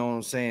 you know what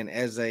I'm saying,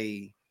 as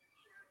a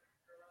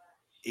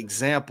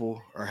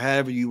example or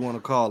however you want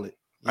to call it.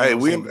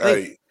 We in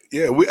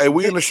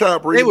the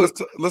shop, Reed.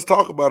 Let's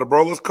talk about it,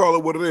 bro. Let's call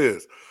it what it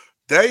is.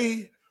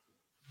 They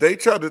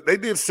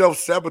did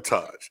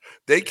self-sabotage.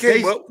 They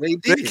came up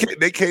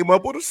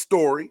with a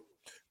story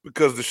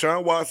because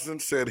Deshaun Watson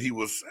said he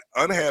was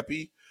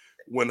unhappy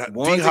when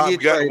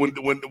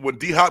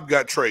D-Hop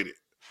got traded.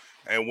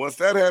 And once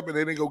that happened,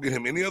 they didn't go get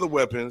him any other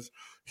weapons.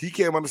 He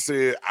came out and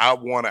said, I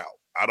want out.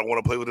 I don't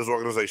want to play with this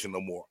organization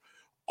no more.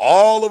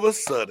 All of a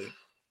sudden,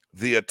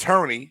 the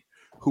attorney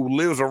who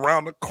lives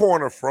around the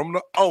corner from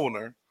the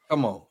owner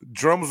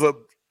drums up.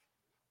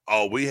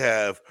 I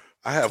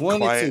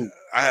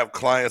have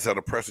clients that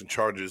are pressing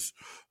charges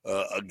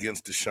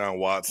against Deshaun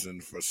Watson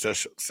for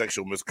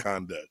sexual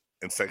misconduct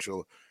and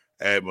sexual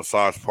at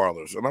massage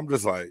parlors. And I'm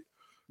just like,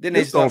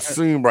 this don't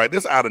seem right.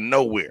 This out of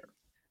nowhere.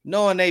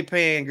 Knowing they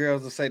paying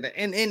girls to say that,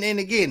 and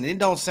again, it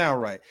don't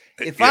sound right.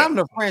 If I'm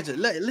the franchise,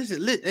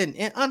 listen,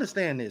 and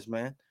understand this,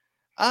 man.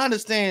 I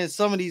understand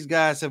some of these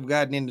guys have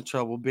gotten into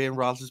trouble. Ben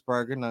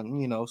Roethlisberger,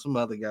 and some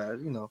other guys,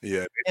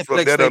 Yeah, they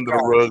swept that under the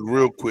rug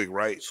real quick,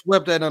 right?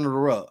 Swept that under the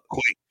rug.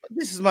 Quick. But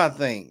this is my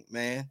thing,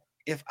 man.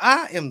 If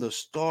I am the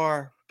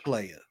star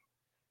player,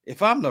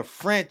 if I'm the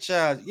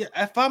franchise,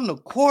 if I'm the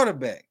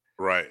quarterback,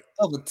 right,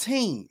 of a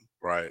team,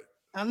 right,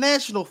 a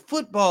National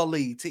Football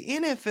League, to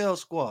NFL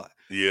squad.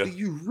 Yeah. Do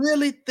you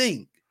really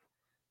think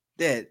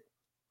that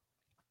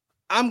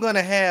I'm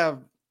gonna have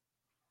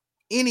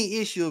any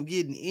issue of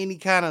getting any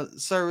kind of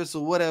service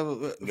or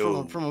whatever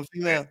from a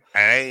female?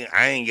 I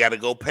ain't got to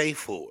go pay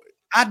for it.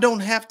 I don't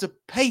have to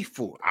pay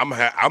for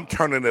it. I'm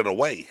turning it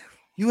away.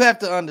 You have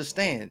to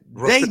understand.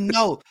 They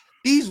know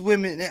these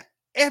women.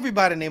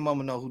 Everybody and their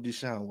mama know who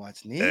Deshaun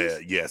Watson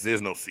is. Yes,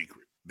 there's no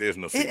secret. There's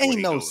no secret. It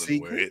ain't no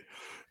secret.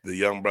 The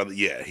young brother,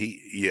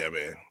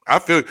 man.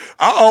 I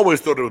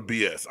always thought it was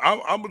BS.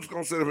 I'm just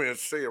gonna sit here and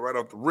say it right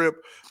off the rip.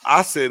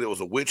 I said it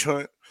was a witch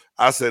hunt.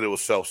 I said it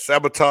was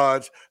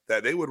self-sabotage.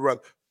 That you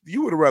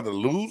would rather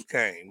lose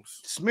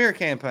games. Smear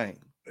campaign.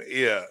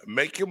 Yeah,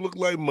 make him look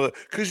like mud.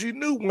 Because you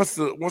knew once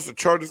the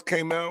charges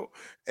came out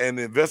and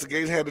the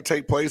investigation had to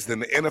take place,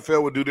 then the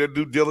NFL would do their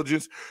due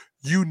diligence.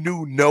 You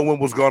knew no one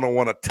was gonna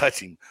want to touch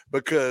him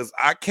because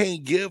I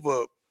can't give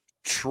a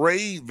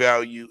trade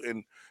value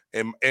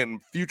and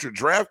future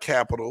draft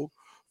capital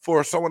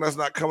for someone that's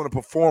not coming to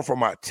perform for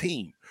my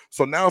team.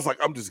 So now it's like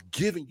I'm just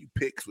giving you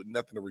picks with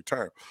nothing in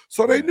return.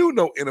 So they knew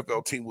no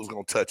NFL team was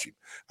going to touch him.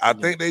 I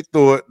think they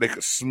thought they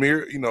could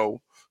smear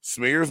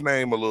his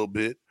name a little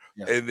bit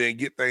and then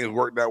get things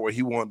worked out where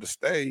he wanted to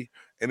stay,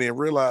 and then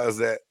realize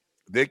that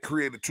they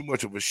created too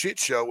much of a shit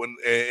show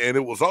and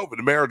it was over.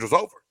 The marriage was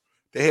over.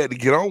 They had to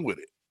get on with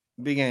it.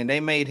 They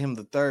made him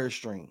the third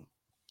string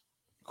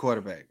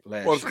quarterback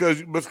last year.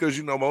 Because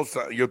most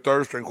times your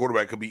third string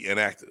quarterback could be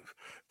inactive,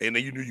 and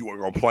then you knew you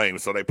weren't going to play him,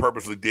 so they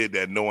purposely did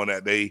that, knowing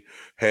that they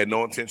had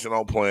no intention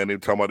on playing. They were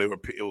talking about it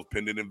was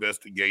pending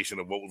investigation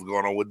of what was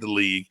going on with the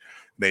league.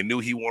 They knew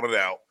he wanted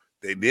out.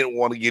 They didn't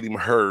want to get him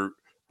hurt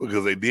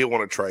because they did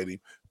want to trade him,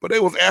 but they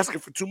was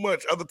asking for too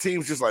much. Other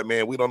teams just like,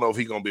 man, we don't know if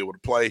he's going to be able to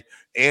play,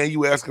 and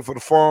you asking for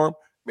the farm,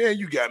 man,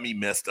 you got me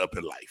messed up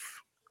in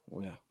life.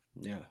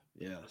 Yeah.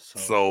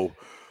 So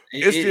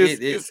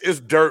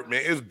it's dirt,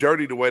 man. It's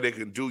dirty the way they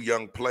can do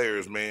young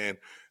players, man,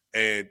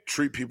 and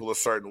treat people a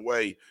certain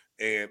way.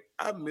 And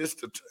I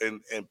missed it.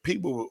 And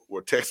people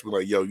were texting me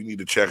like, yo, you need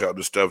to check out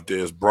the stuff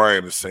Des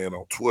Bryant is saying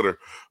on Twitter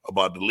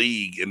about the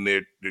league and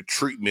their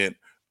treatment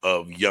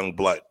of young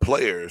black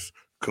players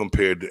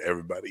compared to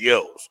everybody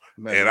else.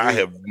 Man, I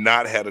have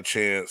not had a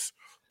chance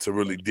to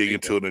really dig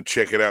into it and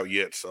check it out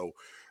yet. So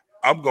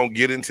I'm going to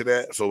get into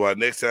that. So by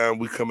next time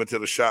we come into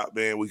the shop,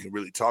 man, we can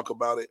really talk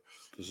about it.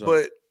 Sure.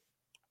 But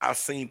I've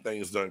seen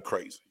things done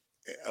crazy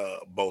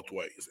both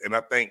ways. And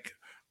I think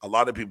a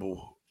lot of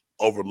people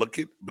overlook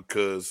it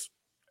because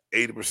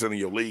 80% of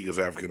your league is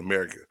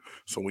African-American.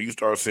 So when you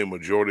start seeing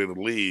majority of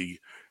the league,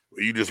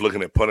 you're just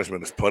looking at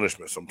punishment as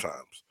punishment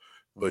sometimes.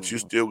 But you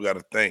still got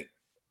to think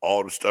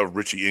all the stuff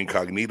Richie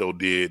Incognito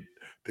did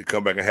to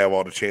come back and have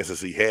all the chances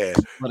he had,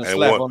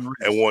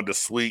 and wanted to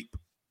sweep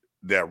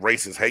that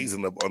racist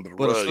hazing up under the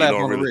rug. You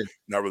don't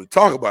not really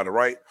talk about it,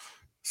 right?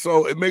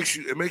 So it makes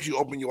you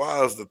open your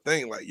eyes to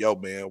think like, yo,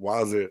 man,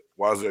 why is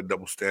there a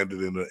double standard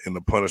in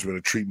the punishment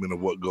and treatment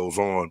of what goes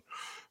on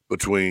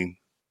between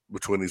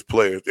these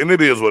players? And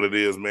it is what it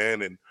is,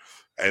 man.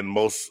 And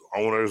most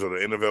owners or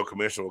the NFL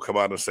commissioner will come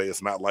out and say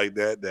it's not like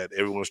that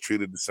everyone's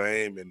treated the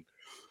same. And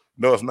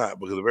no, it's not,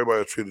 because if everybody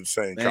was treated the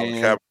same, Colin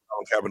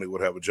Kaepernick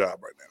would have a job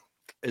right now.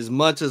 As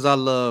much as I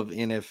love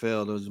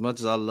NFL, as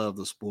much as I love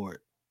the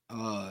sport,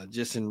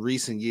 just in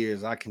recent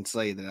years, I can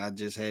say that I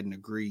just hadn't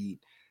agreed.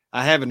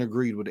 I haven't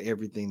agreed with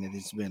everything that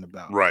it's been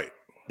about. Right.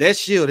 That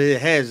shield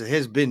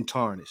has been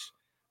tarnished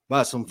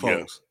by some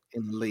folks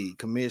in the league,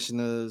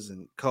 commissioners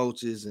and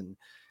coaches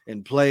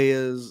and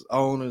players,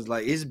 owners.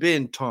 Like, it's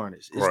been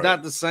tarnished. It's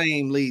not the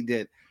same league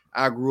that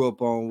I grew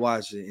up on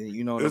watching. And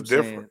you know what I'm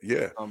saying?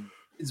 Yeah.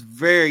 It's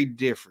very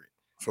different.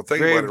 So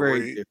think about it,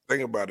 Reed.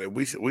 Think about it.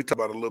 We talked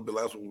about it a little bit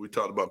last week. We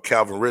talked about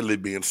Calvin Ridley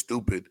being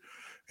stupid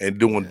and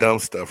doing dumb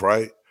stuff,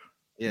 right?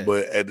 Yeah.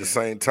 But at the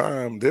same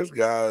time, there's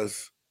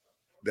guys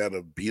that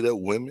have beat up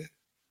women,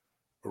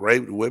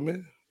 raped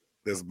women,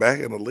 that's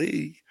back in the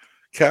league.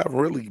 Calvin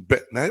Ridley,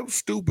 now it was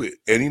stupid.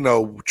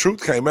 And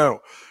truth came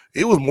out.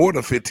 It was more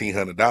than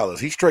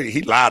 $1,500.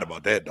 He lied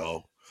about that,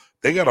 dog.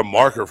 They got a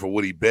marker for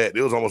what he bet.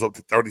 It was almost up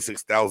to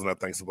 $36,000, I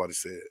think somebody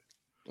said.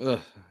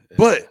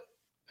 But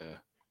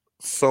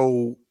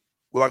so,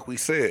 like we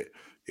said,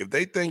 if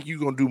they think you're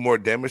gonna do more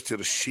damage to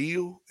the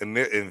shield and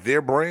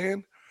their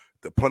brand,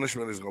 the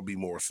punishment is gonna be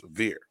more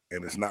severe,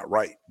 and it's not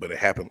right. But it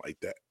happened like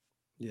that.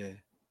 Yeah,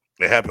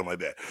 it happened like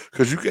that,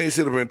 because you can't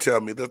sit up here and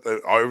tell me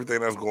that everything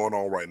that's going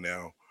on right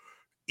now.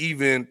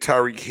 Even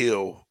Tyreek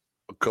Hill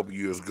a couple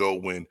years ago,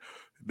 when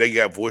they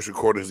got voice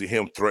recordings of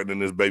him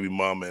threatening his baby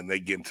mama, and they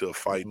get into a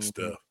fight and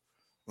stuff,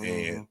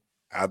 and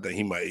I think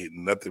he might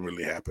nothing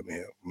really happened to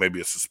him.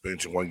 Maybe a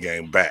suspension, 1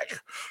 game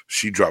back.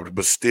 She dropped it.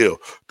 But still,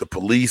 the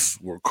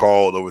police were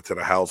called over to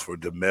the house for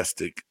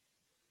domestic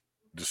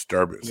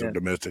disturbance or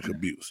domestic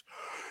abuse.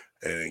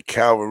 And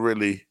Calvin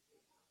really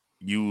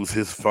used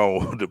his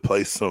phone to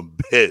play some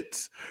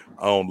bets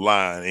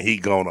online, and he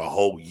gone a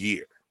whole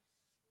year.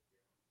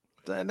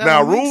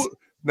 Now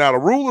the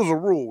rule is a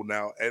rule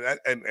now.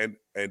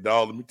 And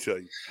dog, let me tell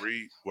you,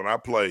 Reed, when I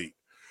played,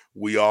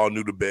 we all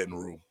knew the betting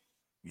rule.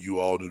 You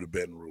all knew the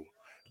betting rule.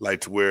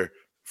 Like, to where,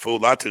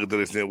 I took it to the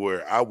extent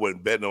where I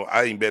wouldn't bet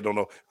I ain't betting on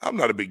no. I'm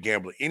not a big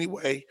gambler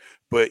anyway,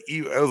 but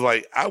it was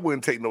like I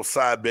wouldn't take no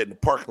side bet in the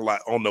parking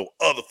lot on no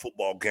other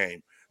football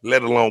game,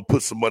 let alone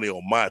put some money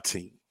on my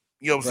team.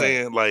 You know what I'm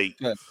saying? Like,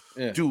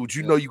 dude,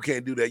 you know you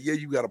can't do that. Yeah,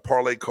 you got a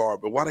parlay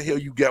card, but why the hell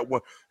you got one?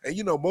 And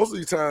most of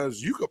these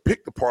times you could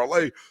pick the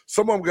parlay.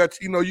 Some of them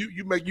got, you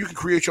can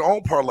create your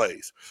own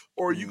parlays,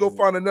 or you go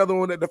find another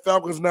one that the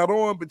Falcons not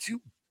on, but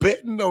you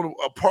betting on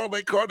a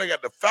parlay card that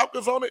got the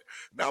Falcons on it.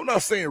 Now, I'm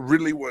not saying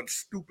Ridley wasn't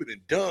stupid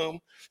and dumb.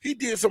 He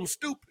did something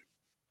stupid.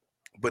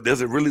 But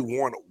does it really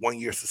warrant a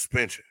 1-year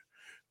suspension?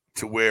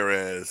 To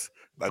whereas,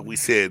 like we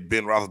said,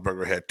 Ben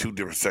Roethlisberger had 2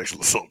 different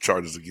sexual assault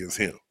charges against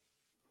him.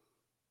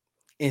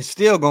 And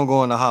still gonna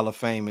go in the Hall of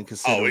Fame and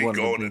consider he's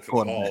going into the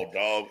Hall,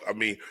 dog. I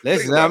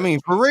mean,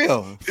 for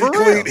real.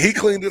 He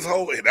cleaned his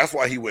whole. That's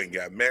why he went and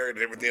got married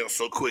and everything else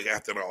so quick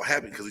after it all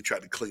happened, because he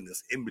tried to clean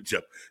his image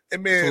up.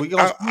 And man, so we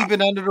gonna sweep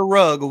it under the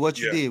rug of what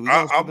you did.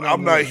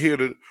 I'm not here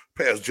to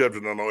pass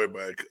judgment on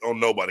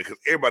nobody, because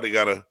everybody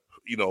gotta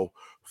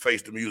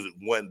face the music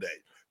one day.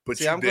 But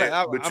you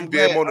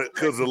damn on it,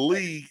 because the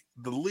league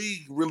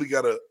really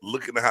got to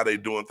look into how they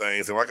doing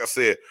things. And like I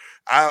said,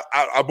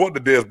 I brought the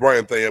Dez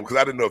Bryant thing up because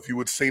I didn't know if you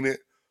had seen it,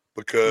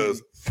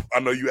 because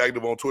I know you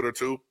active on Twitter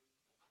too.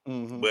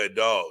 But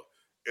dog,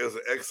 it was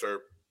an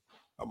excerpt.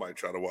 I might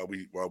try to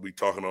while we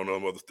talking on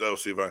other stuff,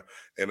 see if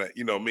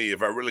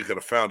if I really could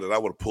have found it, I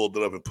would have pulled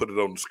it up and put it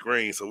on the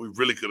screen so we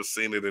really could have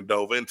seen it and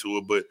dove into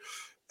it. But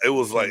it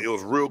was like, it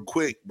was real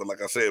quick. But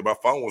like I said, my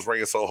phone was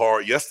ringing so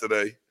hard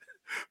yesterday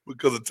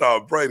because of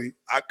Tom Brady,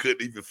 I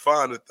couldn't even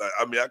find it.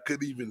 I mean, I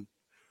couldn't even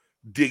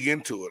dig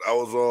into it. I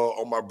was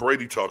on my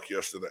Brady talk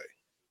yesterday,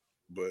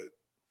 but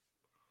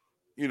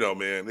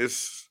man,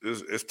 it's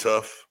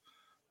tough.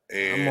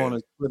 And I'm on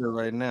his Twitter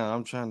right now.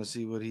 I'm trying to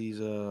see what he's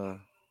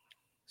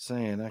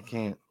saying. I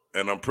can't.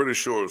 And I'm pretty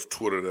sure it's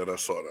Twitter that I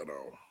saw that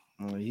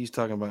on. He's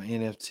talking about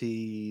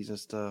NFTs and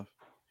stuff.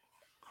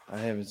 I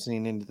haven't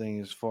seen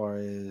anything as far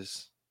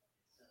as.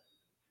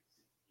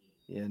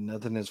 Yeah,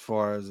 nothing as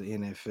far as the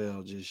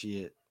NFL just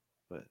yet,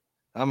 but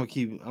I'm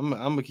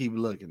gonna keep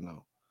looking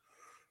though.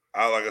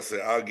 Like I said,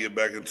 I'll get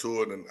back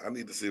into it, and I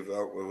need to see if it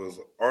was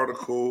an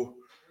article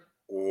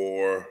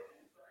or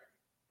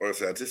I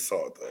just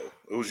saw it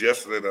though. It was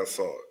yesterday that I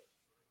saw it.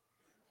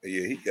 And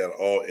yeah, he got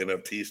all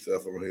NFT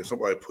stuff on here.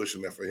 Somebody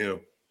pushing that for him,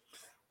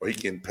 or he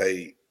getting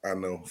paid. I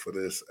know, for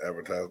this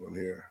advertisement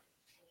here.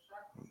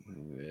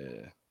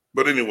 Yeah.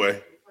 But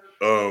anyway,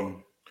 it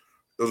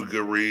was a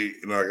good read.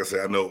 Like I said,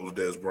 I know it was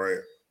Dez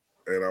Bryant.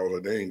 And I was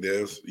like, dang,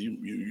 Dez,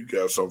 you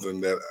got something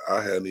that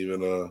I hadn't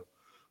even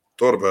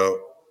thought about.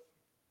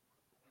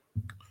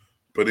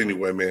 But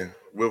anyway, man,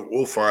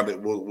 we'll find it.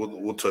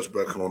 We'll touch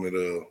back on it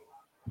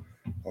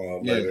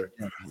later.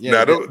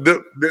 Yeah,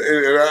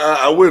 now,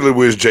 I really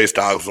wish Jay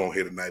Styles was on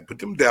here tonight, but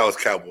them Dallas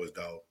Cowboys,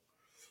 dog.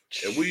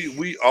 And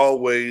we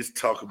always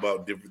talk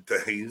about different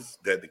things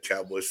that the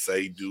Cowboys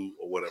say, do,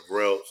 or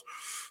whatever else.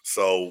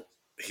 So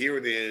here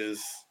it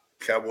is.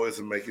 Cowboys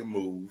are making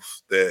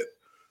moves that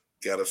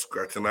got us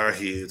scratching our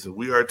heads. And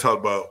we already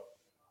talked about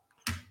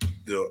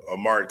the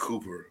Amari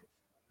Cooper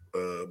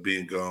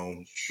being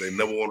gone. They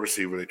number one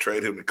receiver. They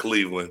traded him to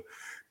Cleveland.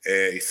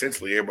 And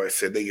essentially everybody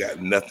said they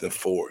got nothing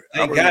for it.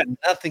 They got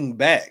nothing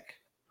back.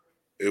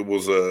 It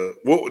was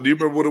what do you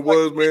remember what it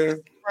was,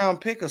 man?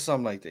 Round pick or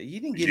something like that. You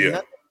didn't get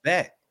nothing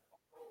back.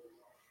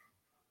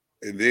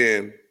 And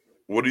then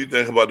what do you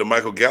think about the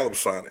Michael Gallup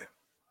signing?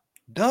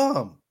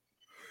 Dumb.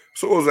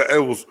 So what was that?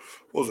 It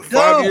was a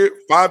 5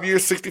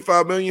 years,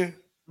 $65 million?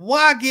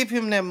 Why give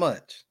him that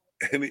much?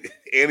 And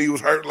he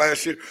was hurt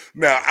last year.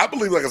 Now, I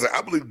believe, like I said,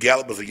 I believe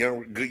Gallup was a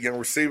good young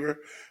receiver,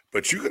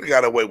 but you could have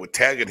got away with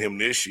tagging him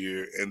this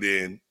year and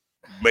then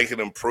making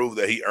him prove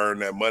that he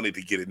earned that money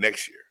to get it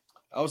next year.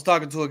 I was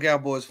talking to a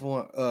Cowboys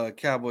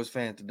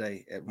fan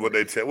today. What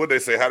they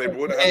say? How they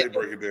break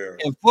it down?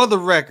 And for the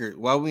record,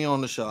 while we on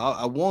the show,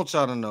 I want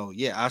y'all to know.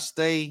 Yeah, I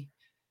stay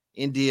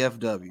in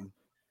DFW.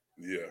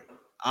 Yeah,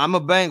 I'm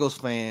a Bengals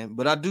fan,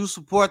 but I do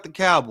support the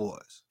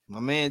Cowboys. My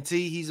man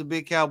T, he's a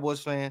big Cowboys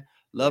fan.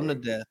 Love him to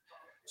death.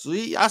 So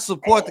I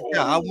support the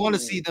Cowboys. I want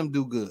to see them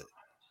do good.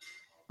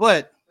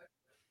 But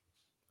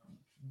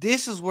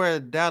this is where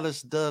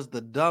Dallas does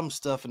the dumb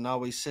stuff and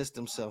always sets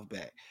themselves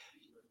back.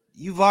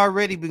 You've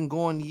already been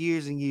going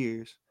years and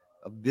years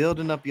of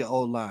building up your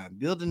O-line,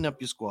 building up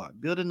your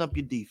squad, building up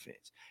your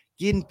defense,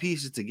 getting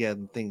pieces together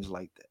and things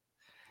like that.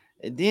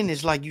 And then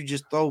it's like you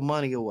just throw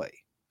money away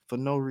for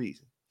no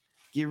reason.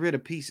 Get rid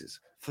of pieces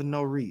for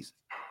no reason.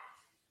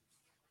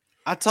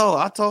 I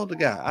told the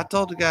guy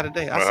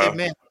today. I said,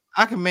 man,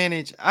 I can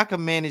manage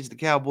the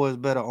Cowboys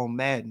better on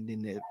Madden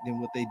than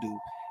what they do.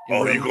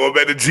 Oh, you going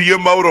back to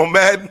GM mode on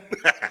Madden?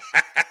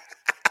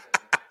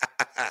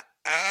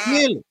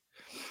 Really?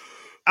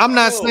 I'm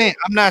not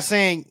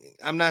saying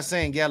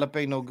Gallup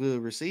ain't no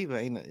good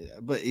receiver,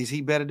 but is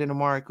he better than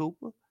Amari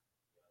Cooper?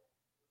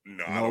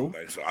 No, I don't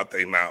think so. I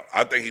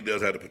think he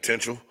does have the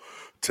potential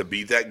to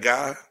be that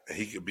guy, and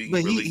he could be.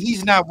 But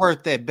he's not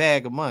worth that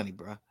bag of money,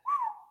 bro.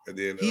 And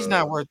then he's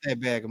not worth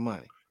that bag of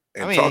money.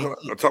 And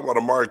talking about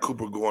Amari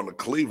Cooper going to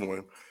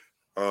Cleveland,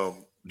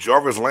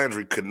 Jarvis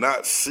Landry could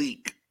not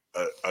seek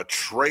a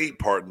trade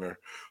partner,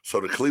 so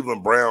the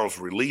Cleveland Browns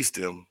released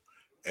him.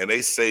 And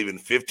they saving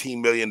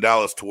 $15 million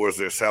towards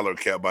their salary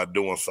cap by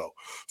doing so.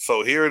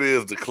 So here it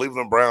is: the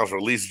Cleveland Browns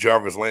release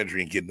Jarvis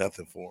Landry and get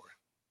nothing for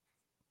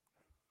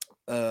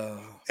him.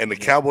 And the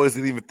Cowboys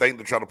didn't even think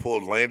to try to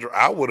pull Landry.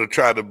 I would have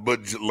tried to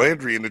put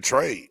Landry in the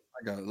trade,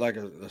 like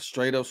a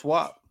straight up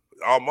swap.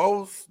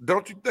 Almost.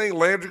 Don't you think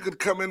Landry could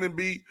come in and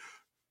be?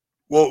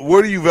 Well,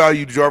 where do you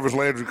value Jarvis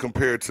Landry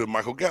compared to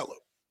Michael Gallup?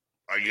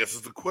 I guess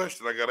it's the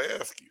question I got to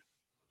ask you.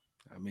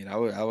 I mean, I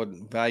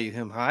would value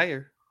him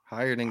higher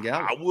than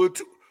Gallup. I would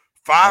too.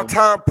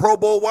 5-time Pro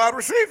Bowl wide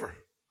receiver.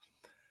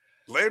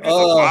 Landry's a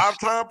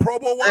 5-time Pro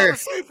Bowl wide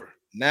receiver.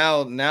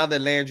 Now that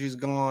Landry's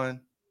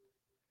gone,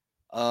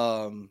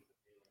 I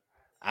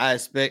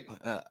expect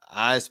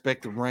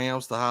the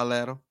Rams to holler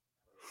at him.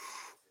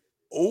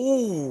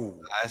 Oh,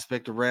 I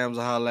expect the Rams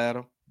to holler at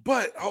him.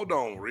 But hold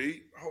on,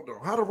 Reed. Hold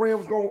on. How the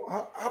Rams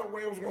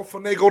gonna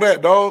finagle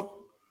that, dog?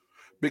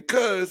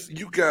 Because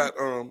you got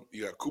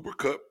Cooper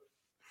Kupp.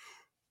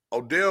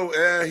 Odell,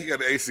 he got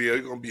the ACL,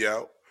 he's gonna be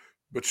out.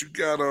 But you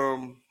got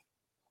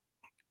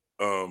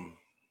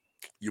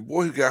your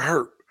boy who got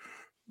hurt,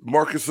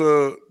 Marcus,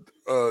 the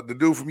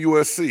dude from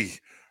USC,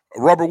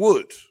 Robert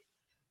Woods,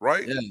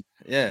 right?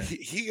 Yeah.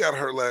 He got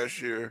hurt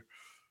last year.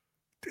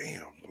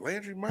 Damn,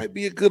 Landry might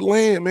be a good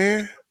land,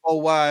 man.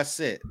 4 wide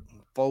set.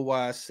 Wow.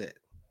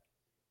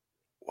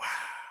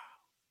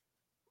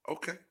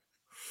 Okay.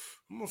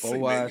 I'm gonna say,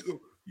 man,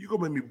 you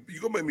gonna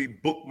make me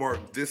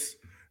bookmark this.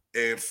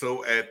 And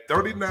so at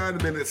 39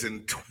 minutes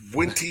and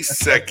 20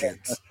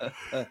 seconds,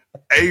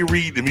 A.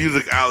 Reed, the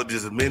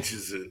musicologist,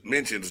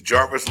 mentions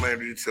Jarvis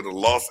Landry to the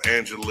Los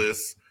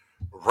Angeles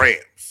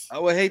Rams. I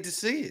would hate to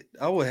see it.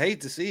 But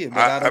in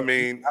my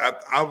mind,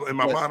 I'm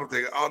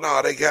thinking, oh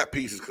no, they got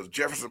pieces because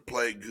Jefferson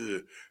played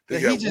good.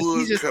 He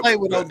just played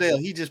with Odell.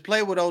 He just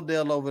played with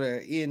Odell over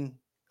there in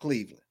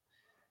Cleveland,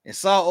 and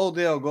saw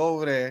Odell go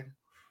over there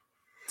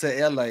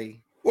to LA.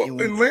 Well,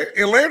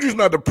 and Landry's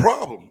not the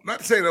problem. Not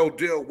to say that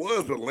Odell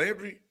was, but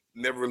Landry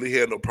never really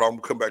had no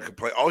problem come back and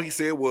play. All he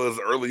said was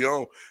early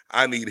on,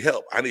 I need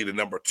help. I need a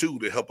number 2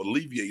 to help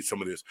alleviate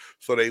some of this.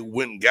 So they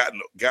went and got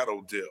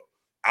Odell.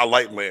 I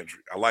like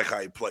Landry. I like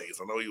how he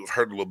plays. I know he was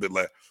hurt a little bit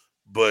last,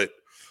 but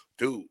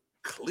dude,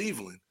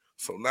 Cleveland.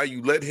 So now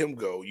you let him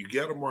go. You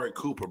got Amari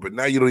Cooper, but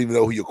now you don't even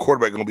know who your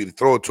quarterback going to be to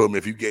throw it to him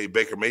if you gave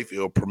Baker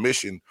Mayfield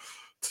permission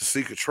to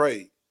seek a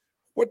trade.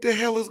 What the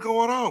hell is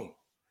going on?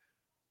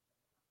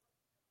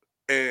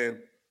 And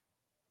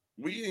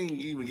We ain't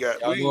even got.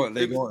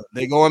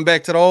 They going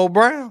back to the old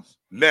Browns.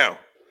 Now,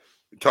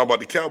 talk about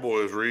the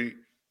Cowboys, Reed.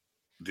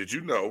 Did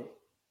you know?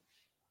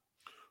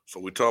 So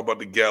we talk about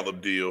the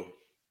Gallup deal.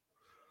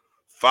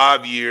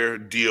 5-year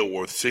deal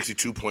worth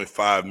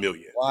 $62.5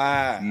 million.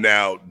 Wow.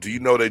 Now, do you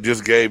know they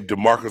just gave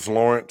DeMarcus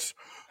Lawrence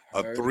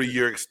a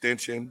 3-year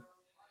extension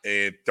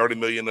and $30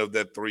 million of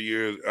that 3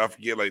 years? I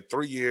forget, like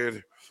 3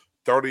 years,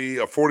 30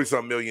 or 40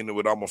 something million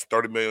with almost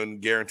 $30 million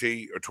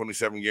guaranteed or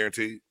 27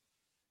 guaranteed.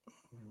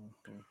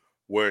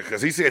 Where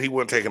because he said he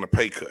wasn't taking a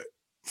pay cut,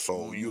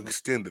 so you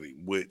extended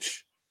him,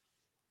 which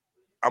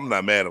I'm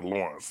not mad at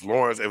Lawrence.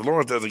 If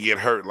Lawrence doesn't get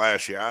hurt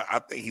last year, I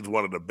think he's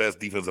one of the best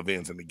defensive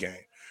ends in the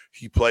game.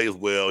 He plays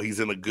well.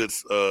 He's in a good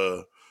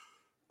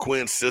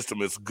Quinn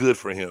system. It's good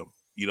for him.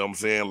 You know what I'm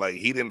saying? Like,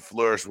 he didn't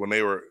flourish when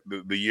they were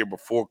the year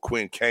before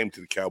Quinn came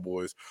to the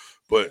Cowboys,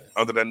 but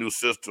under that new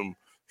system,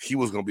 he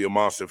was going to be a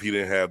monster if he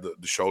didn't have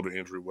the shoulder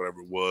injury, whatever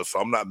it was. So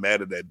I'm not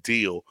mad at that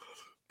deal,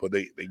 but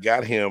they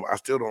got him. I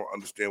still don't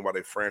understand why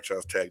they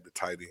franchise tagged the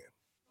tight end.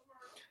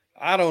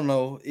 I don't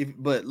know.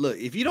 But look,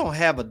 if you don't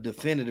have a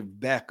definitive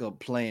backup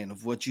plan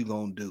of what you're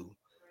going to do,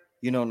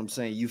 you know what I'm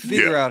saying? You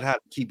figure out how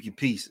to keep your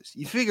pieces.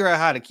 You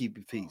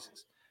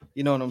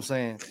know what I'm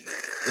saying?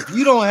 If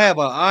you don't have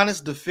an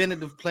honest,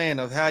 definitive plan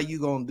of how you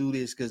going to do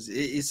this, because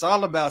it's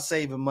all about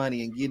saving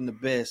money and getting the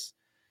best.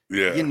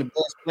 Getting the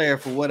best player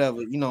for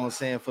whatever, you know what I'm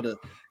saying?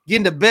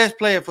 Getting the best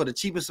player for the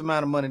cheapest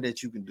amount of money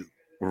that you can do.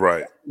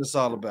 Right. That's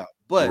all about.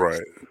 But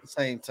at the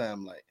same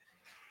time, like,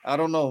 I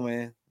don't know,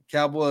 man.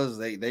 Cowboys,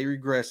 they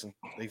regressing.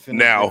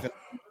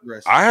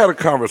 I had a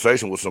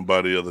conversation with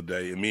somebody the other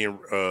day, and me and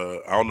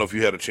I don't know if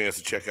you had a chance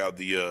to check out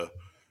the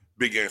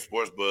Big Game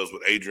Sports Buzz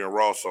with Adrian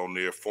Ross on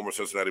there, former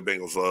Cincinnati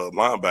Bengals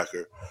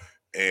linebacker.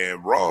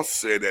 And Ross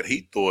said that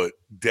he thought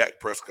Dak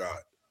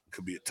Prescott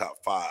could be a top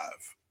 5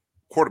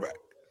 quarterback.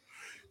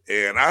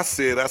 And I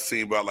said I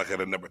seen about like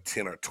at a number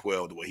 10 or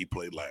 12 the way he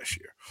played last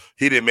year.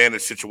 He didn't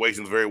manage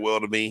situations very well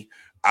to me.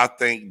 I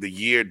think the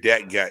year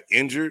Dak got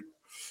injured,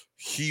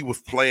 he was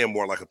playing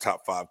more like a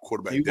top 5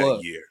 quarterback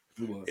year.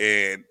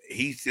 And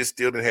he just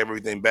still didn't have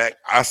everything back.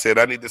 I said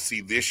I need to see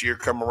this year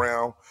come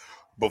around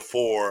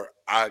before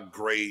I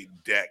grade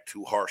Dak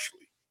too harshly.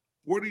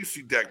 Where do you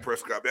see Dak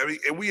Prescott? I mean,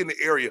 and we in the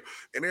area,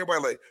 and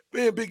everybody like,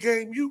 man, Big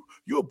Game, you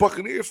a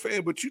Buccaneers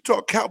fan, but you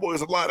talk Cowboys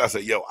a lot. I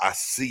said, yo, I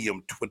see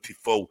him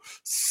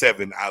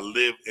 24/7. I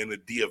live in the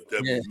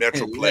DFW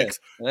Metroplex.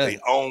 They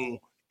own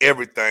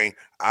everything.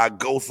 I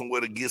go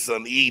somewhere to get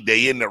something to eat.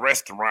 They in the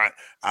restaurant.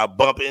 I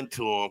bump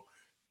into them.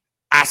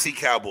 I see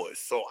Cowboys,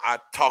 so I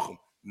talk them.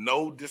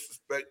 No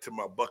disrespect to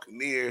my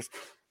Buccaneers.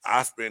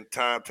 I spend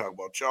time talking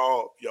about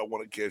y'all. Y'all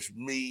want to catch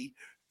me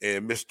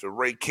and Mr.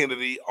 Ray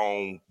Kennedy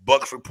on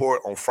Bucks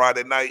Report on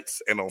Friday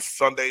nights and on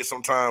Sundays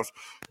sometimes.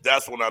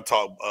 That's when I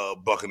talk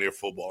Buccaneer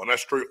football. And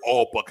that's straight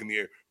all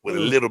Buccaneer with a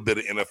little bit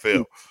of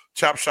NFL.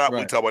 Chop shop,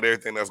 we talk about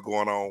everything that's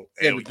going on.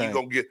 And you're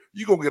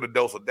gonna get a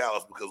dose of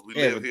Dallas because we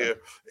live here.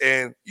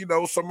 And you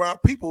know, some of our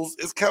peoples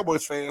is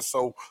Cowboys fans,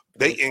 so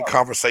they in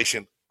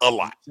conversation a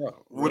lot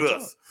with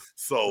us.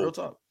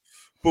 So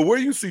but where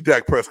you see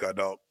Dak Prescott,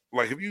 dog?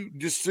 Like, if you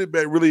just sit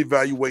back, really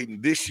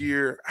evaluating this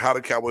year, how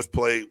the Cowboys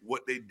played,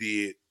 what they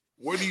did,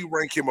 where do you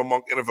rank him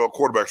among NFL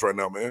quarterbacks right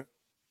now, man?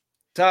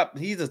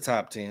 He's a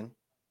top 10.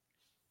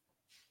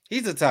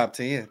 He's a top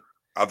 10.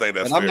 I think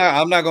that's fair.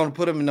 I'm not going to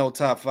put him in no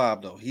top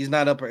 5 though. He's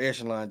not upper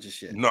echelon just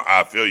yet. No,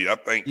 I feel you. I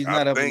think he's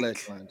not upper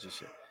echelon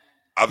just yet.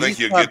 I think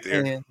he'll get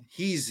there. 10.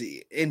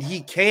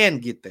 He can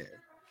get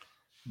there,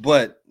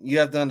 but you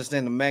have to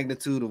understand the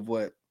magnitude of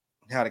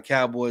how the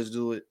Cowboys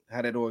do it,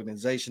 how that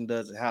organization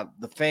does it, how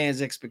the fans'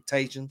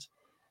 expectations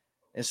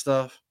and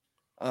stuff.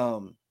 I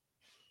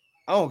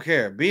don't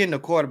care. Being the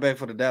quarterback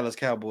for the Dallas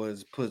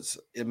Cowboys puts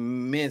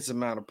immense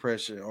amount of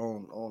pressure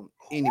on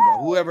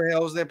anybody. Whoever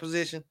holds that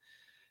position,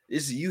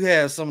 you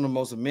have some of the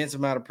most immense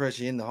amount of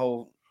pressure in the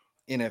whole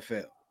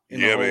NFL.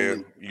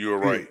 Man, you're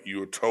right.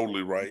 You're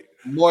totally right.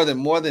 More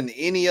than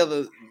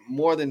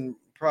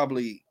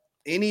probably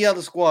any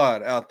other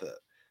squad out there.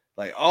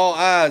 Like, all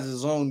eyes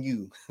is on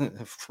you.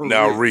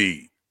 Now,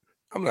 Reed,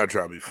 I'm not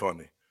trying to be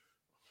funny.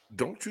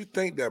 Don't you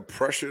think that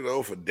pressure,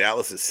 though, for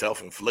Dallas is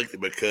self-inflicted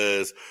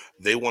because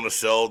they want to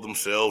sell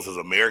themselves as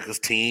America's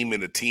team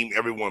and the team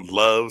everyone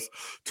loves,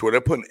 to where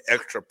they're putting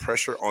extra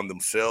pressure on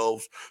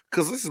themselves?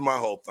 Because this is my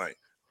whole thing.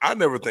 I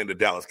never think the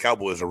Dallas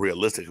Cowboys are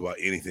realistic about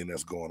anything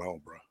that's going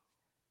on, bro.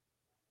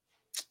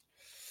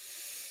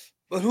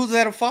 But who's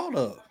that a fault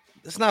of?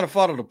 It's not a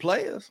fault of the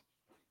players.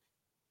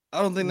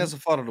 I don't think that's a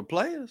fault of the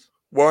players.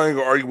 Well, I ain't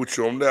going to argue with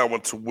you on that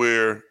one, to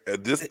where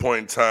at this point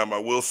in time, I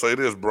will say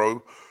this,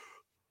 bro.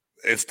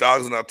 And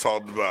Stoggs and I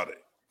talked about it.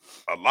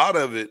 A lot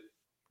of it,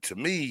 to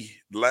me,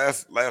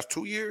 last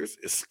 2 years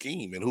is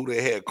scheme and who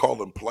they had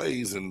calling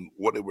plays and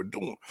what they were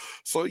doing.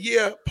 So,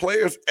 yeah,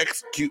 players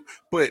execute,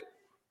 but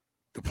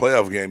the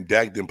playoff game,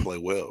 Dak didn't play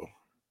well.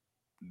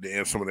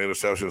 And some of the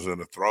interceptions and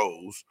the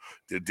throws.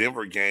 The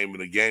Denver game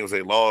and the games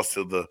they lost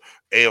to the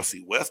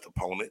AFC West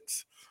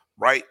opponents,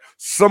 right?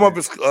 Some of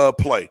it's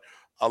play.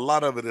 A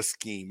lot of it is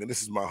scheme, and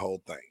this is my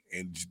whole thing.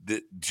 And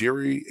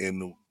Jerry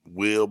and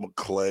Will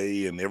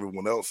McClay and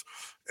everyone else.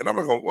 And I'm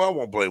not going. Well, I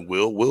won't blame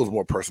Will. Will's a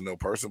more personnel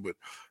person, but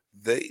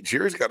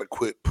Jerry's got to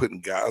quit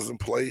putting guys in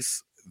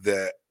place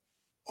that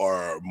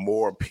are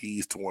more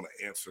appeased to want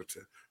to answer to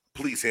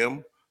please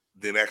him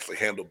than actually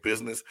handle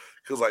business.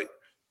 Because like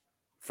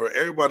for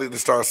everybody to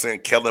start saying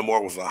Kellen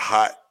Moore was a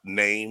hot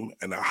name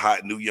and a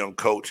hot new young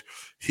coach,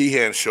 he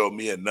hadn't showed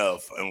me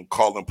enough in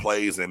calling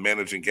plays and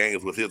managing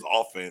games with his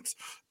offense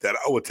that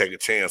I would take a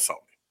chance on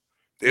him.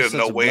 There's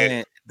no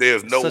way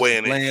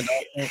in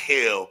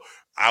hell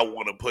I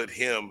want to put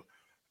him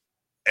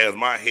as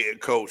my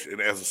head coach and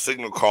as a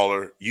signal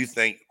caller. You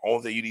think all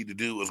that you need to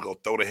do is go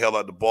throw the hell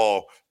out the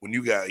ball when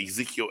you got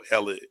Ezekiel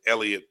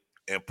Elliott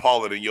and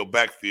Pollard in your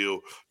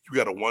backfield. You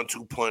got a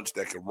 1-2 punch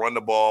that can run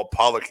the ball.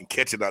 Pollard can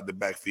catch it out the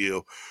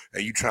backfield,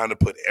 and you trying to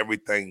put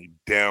everything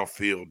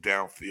downfield,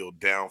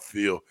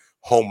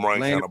 home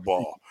run kind of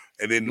ball.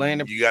 And then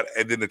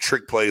the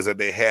trick plays that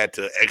they had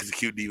to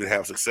execute to even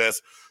have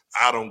success.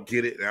 I don't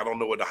get it, and I don't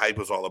know what the hype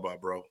is all about,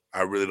 bro.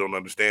 I really don't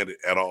understand it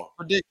at all.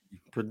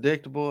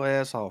 Predictable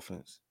ass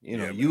offense.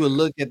 You would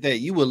look at that.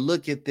 You would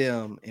look at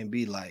them and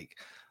be like,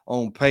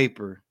 on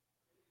paper,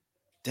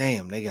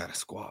 damn, they got a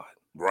squad,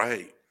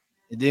 right?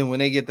 And then when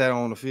they get that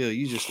on the field,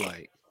 you just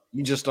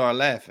start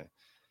laughing.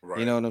 Right.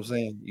 You know what I'm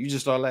saying? You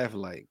just start laughing,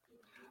 like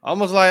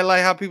almost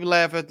like how people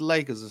laugh at the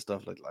Lakers and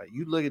stuff like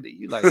you look at it,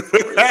 you like.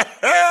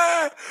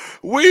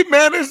 We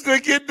managed to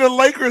get the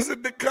Lakers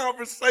in the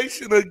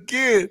conversation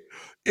again.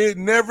 It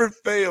never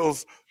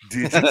fails.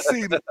 Did you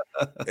see that?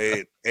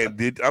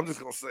 I'm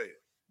just gonna say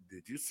it.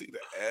 Did you see the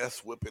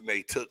ass whipping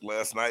they took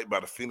last night by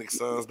the Phoenix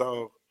Suns,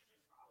 dog?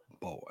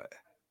 Boy.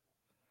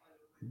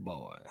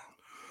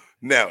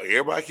 Now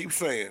everybody keeps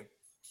saying,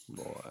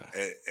 boy,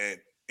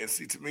 and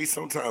see, to me,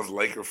 sometimes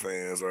Laker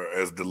fans are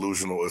as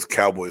delusional as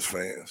Cowboys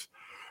fans.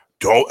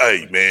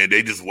 Hey man,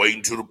 they just wait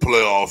until the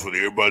playoffs when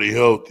everybody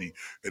healthy,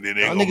 and then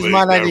they gonna make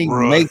that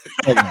run.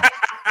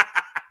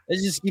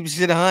 Let's just keep it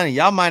shit 100.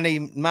 Y'all might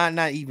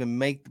not even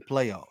make the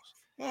playoffs.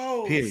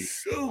 Oh, period.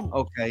 Shoot.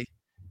 Okay.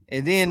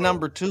 And then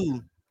number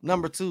two,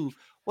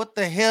 what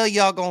the hell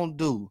y'all gonna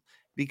do?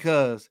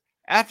 Because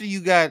after you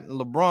got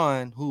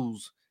LeBron,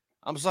 who's,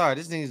 I'm sorry,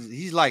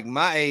 he's like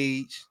my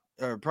age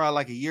or probably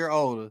like a year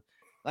older.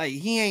 Like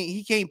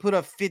he can't put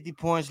up 50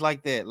 points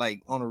like that,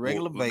 like on a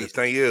regular basis.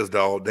 The thing is,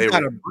 dog, they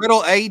got a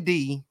brittle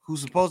AD who's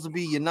supposed to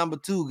be your number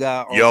 2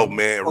 guy. Yo,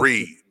 man,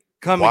 Reed.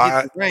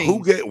 Why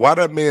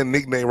that man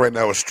nickname right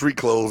now is Street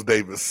Clothes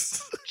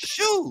Davis?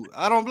 Shoot,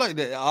 I don't blame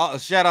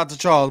that. Shout out to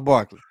Charles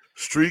Barkley.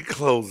 Street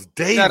Clothes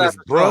Davis,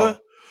 bro.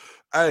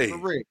 Hey,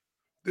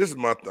 this is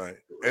my thing,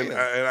 and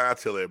I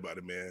tell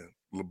everybody, man,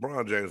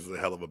 LeBron James is a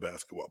hell of a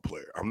basketball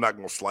player. I'm not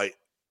gonna slight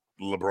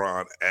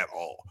LeBron at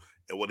all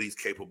and what he's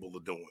capable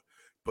of doing,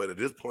 but at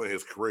this point in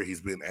his career,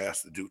 he's been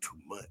asked to do too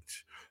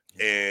much,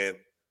 and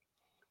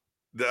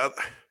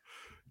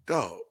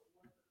dog.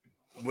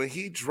 When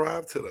he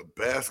drove to the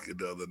basket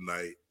the other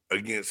night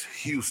against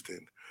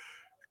Houston,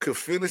 could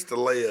finish the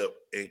layup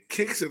and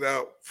kicks it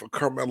out for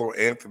Carmelo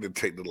Anthony to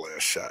take the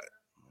last shot.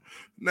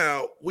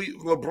 Now,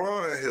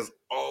 LeBron has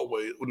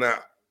always. Now,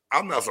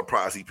 I'm not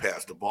surprised he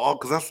passed the ball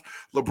because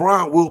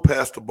LeBron will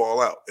pass the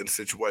ball out in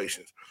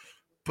situations.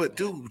 But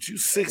dude, you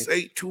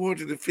 6'8",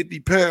 250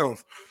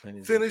 pounds,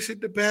 finish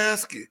at the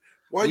basket.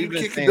 Why are you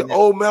kicking the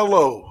old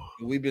Melo?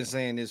 We've been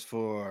saying this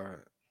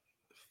for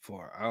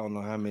I don't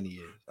know how many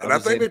years. And I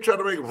think they try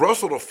to make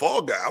Russell the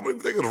fall guy. I don't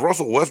even think it's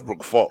Russell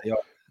Westbrook's fault.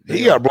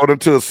 He got brought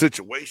into a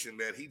situation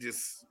that he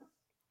just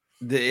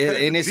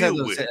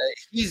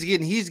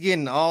he's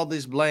getting all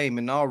this blame,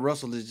 and all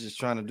Russell is just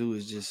trying to do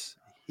is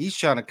he's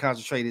trying to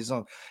concentrate his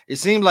own. It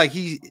seems like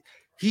he's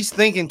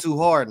thinking too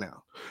hard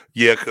now.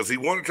 Yeah, because he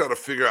wanted to try to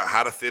figure out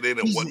how to fit in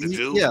and what to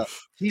do. Yeah,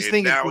 he's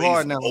thinking too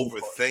hard now.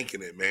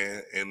 Overthinking it,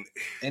 man, and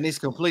it's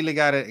completely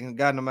gotten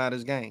him out of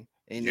his game.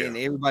 And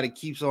everybody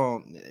keeps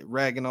on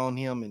ragging on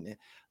him. And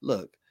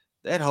look,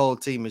 that whole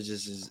team is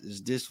just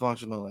as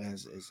dysfunctional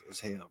as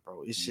hell,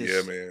 bro. It's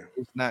just, man.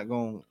 It's not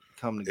going to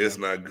come together. It's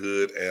not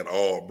good at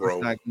all, bro.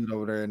 It's not good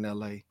over there in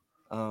LA.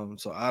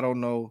 So I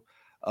don't know.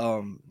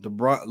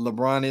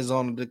 LeBron is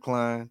on the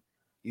decline.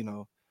 He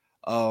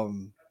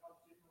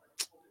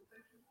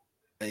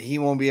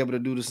won't be able to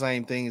do the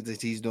same things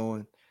that he's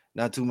doing.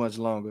 Not too much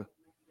longer.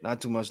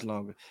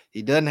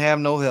 He doesn't have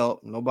no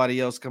help.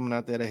 Nobody else coming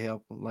out there to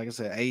help him. Like I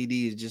said, AD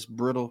is just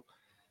brittle.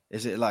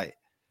 Is it like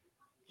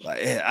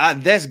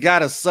that's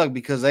gotta suck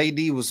because AD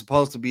was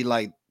supposed to be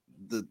like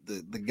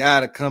the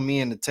guy to come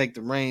in to take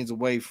the reins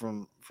away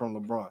from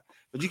LeBron.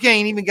 But you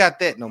can't even got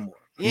that no more.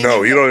 You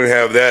don't even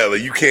have that.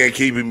 Like you can't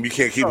keep him. You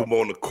can't keep him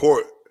on the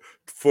court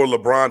for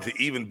LeBron to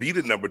even be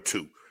the number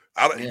 2.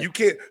 You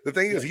can't. The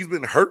thing is, he's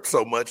been hurt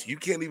so much, you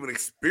can't even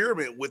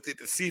experiment with it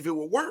to see if it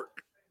will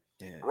work.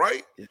 Yeah.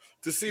 Right? Yeah.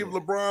 To see if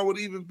LeBron would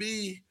even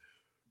be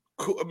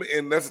cool. I mean,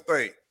 and that's the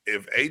thing.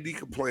 If AD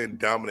could play and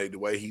dominate the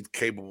way he's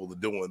capable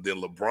of doing,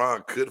 then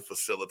LeBron could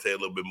facilitate a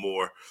little bit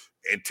more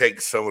and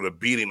take some of the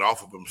beating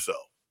off of himself.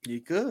 He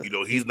could.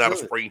 He's not a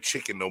spring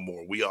chicken no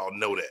more. We all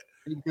know that.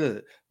 He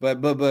could. But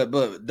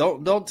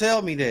don't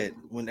tell me that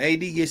when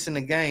AD gets in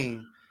the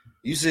game,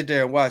 You sit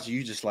there and watch it,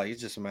 you just like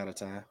it's just a matter of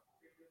time.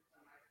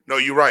 No,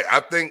 you're right. I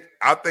think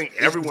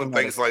everyone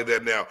thinks like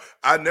that now.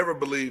 I never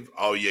believe,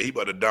 oh yeah, he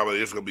about to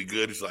dominate. It's gonna be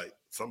good. It's like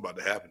something about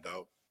to happen,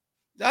 dog.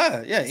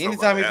 Yeah.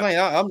 Anytime he playing,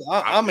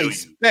 I'm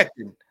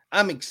expecting.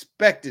 I'm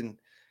expecting,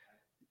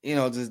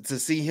 to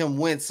see him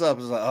wince up.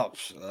 It's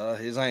like,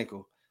 his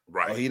ankle.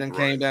 Right. Oh, he done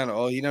came down.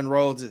 Oh, he done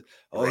rolled it.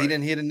 Oh, he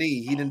didn't hit a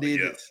knee. He done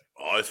did this.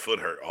 Oh, his foot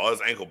hurt. Oh,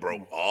 his ankle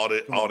broke. All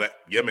that.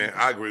 Yeah, man.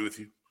 I agree with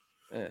you.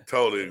 Yeah.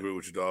 Totally agree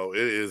with you, dog.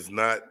 It is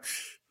not,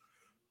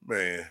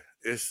 man.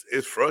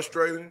 It's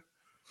frustrating,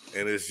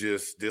 and it's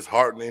just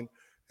disheartening.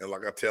 And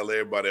like I tell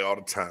everybody all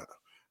the time,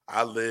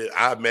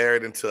 I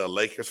married into a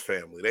Lakers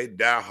family. They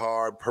die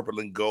hard, purple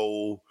and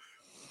gold,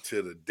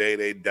 till the day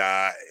they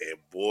die. And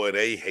boy,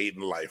 they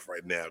hating life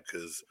right now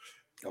because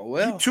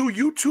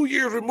you 2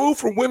 years removed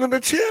from winning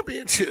the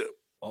championship.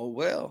 Oh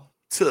well.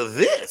 To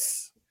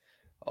this.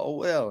 Oh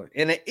well.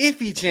 And an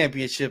iffy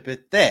championship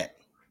at that.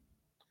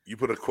 You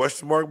put a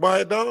question mark by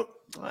it, dog?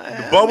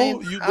 The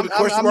bubble? You put a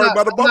question mark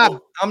by the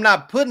bubble? I'm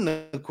not putting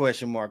a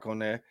question mark on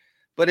there,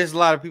 but there's a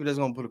lot of people that's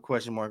gonna put a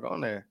question mark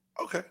on there.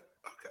 Okay.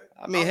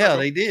 I mean, hell,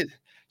 they did.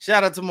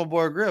 Shout out to my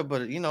boy Grill,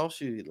 but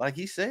shoot, like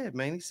he said,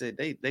 man, he said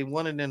they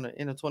won it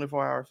in a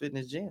 24-hour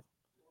fitness gym.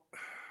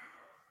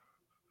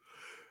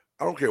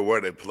 I don't care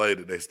where they played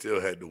it, they still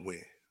had to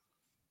win.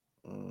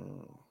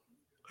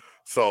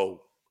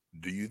 So,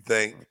 do you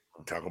think,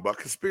 talking about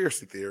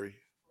conspiracy theory,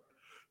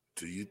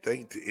 do you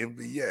think the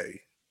NBA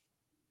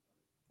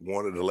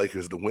wanted the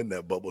Lakers to win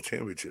that bubble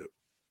championship?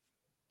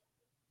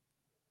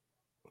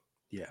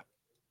 Yeah.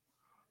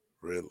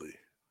 Really?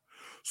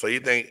 So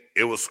you think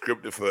it was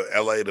scripted for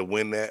LA to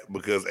win that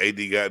because AD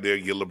got there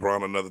and get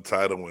LeBron another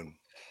title? And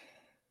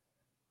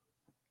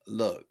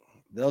look,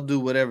 they'll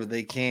do whatever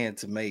they can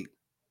to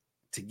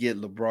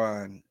get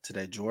LeBron to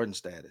that Jordan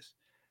status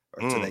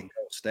or to that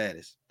GOAT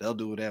status. They'll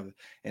do whatever.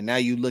 And now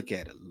you look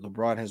at it.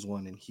 LeBron has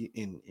won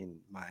in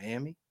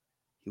Miami.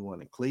 He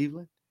won in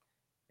Cleveland.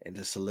 And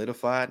to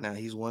solidify it, now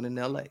he's won in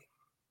LA.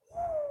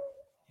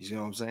 You see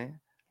what I'm saying?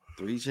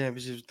 3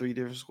 championships, 3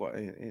 different squads.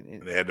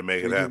 And they had to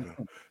make it happen.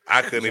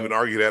 I couldn't even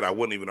argue that. I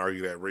wouldn't even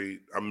argue that, Reed.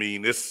 I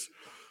mean,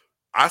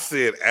 I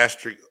said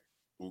asterisk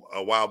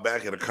a while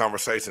back in a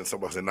conversation.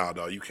 Somebody said, "No,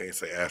 dog, you can't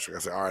say asterisk."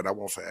 I said, "All right, I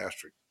won't say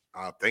asterisk.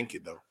 I'll think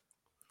it though."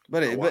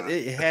 But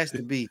it has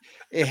to be.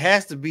 It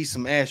has to be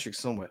some asterisk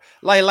somewhere.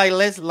 Like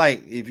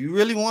if you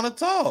really want to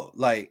talk,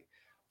 like,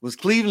 was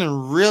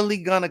Cleveland really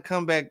gonna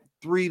come back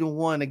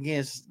 3-1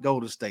 against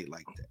Golden State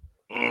like that?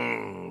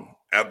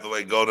 After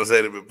like Golden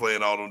State have been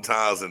playing all them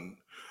times and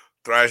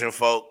thrashing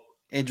folk.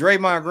 And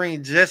Draymond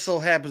Green just so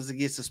happens to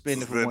get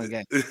suspended for 1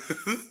 game.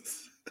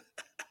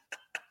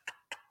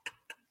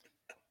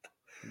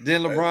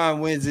 Then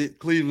LeBron wins it.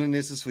 Cleveland,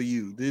 this is for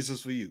you. This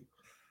is for you.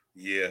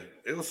 Yeah,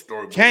 it was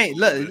story. Can't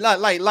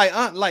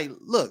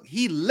look.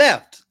 He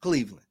left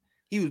Cleveland.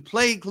 He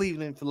played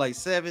Cleveland for like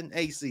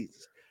 7-8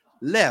 seasons.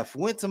 Left,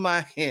 went to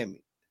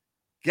Miami,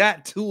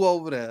 got 2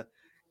 over there,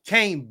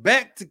 came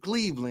back to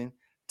Cleveland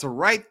to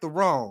right the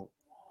wrong.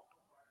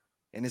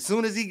 And as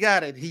soon as he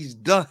got it, he's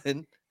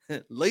done.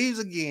 Leaves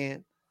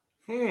again.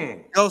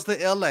 Goes to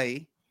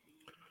LA.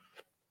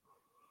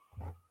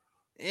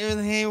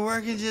 Everything ain't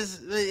working.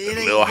 Just it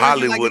ain't little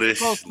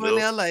Hollywoodish.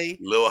 Like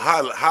little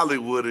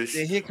Hollywoodish.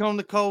 And here come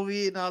the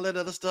COVID and all that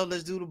other stuff.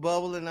 Let's do the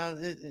bubble and all.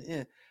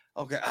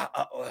 Okay.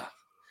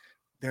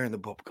 They're in the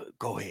bubble.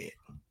 Go ahead.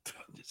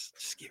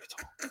 Just give it to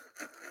them.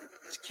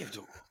 Just give it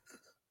to them.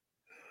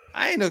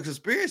 I ain't no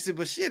conspiracy,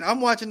 but shit,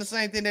 I'm watching the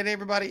same thing that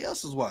everybody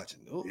else is watching.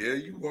 Ooh. Yeah,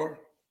 you are.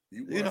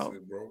 You know,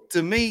 it, bro.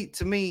 To me,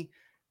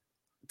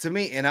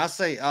 and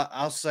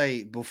I'll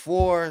say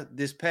before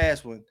this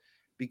past one,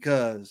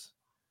 because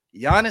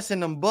Giannis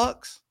and them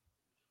Bucks,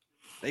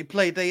 they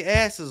played their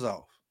asses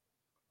off.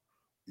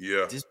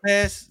 Yeah. This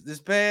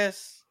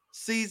past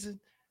season,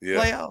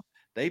 playoff,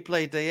 they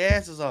played their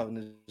asses off,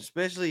 and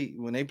especially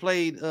when they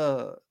played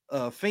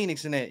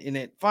Phoenix in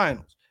that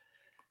finals.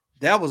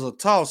 That was a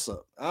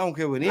toss-up. I don't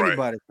care what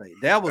anybody say.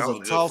 That was a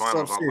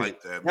toss-up series.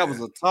 That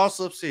was a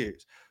toss-up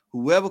series.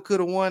 Whoever could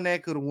have won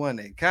that could have won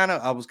that.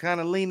 I was kind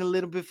of leaning a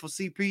little bit for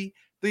CP3.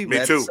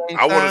 Me too.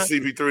 I wanted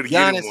CP3 to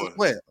get it one.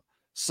 Well.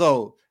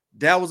 So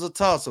that was a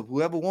toss-up.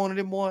 Whoever wanted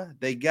it more,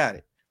 they got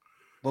it.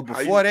 But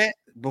before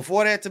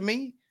that, to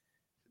me,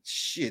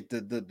 shit,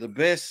 the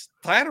best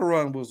title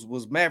run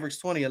was Mavericks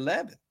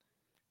 2011.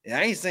 And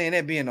I ain't saying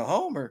that being a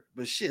homer,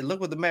 but shit, look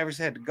what the Mavericks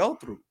had to go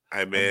through.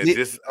 Hey man,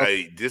 this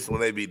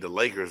when they beat the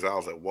Lakers, I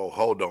was like, whoa,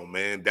 hold on,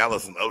 man.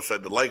 Dallas and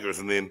upset the Lakers,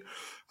 and then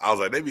I was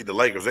like, they beat the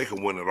Lakers, they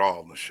can win it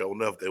all. And sure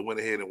enough, they went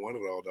ahead and won it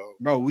all, dog.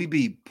 Bro, we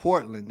beat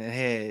Portland that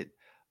had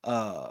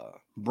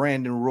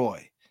Brandon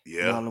Roy.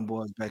 Yeah. All them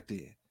boys back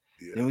then.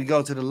 Yeah. Then we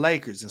go to the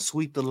Lakers and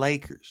sweep the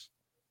Lakers.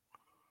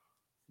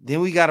 Then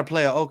we got to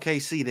play an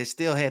OKC that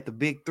still had the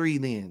big 3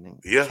 then.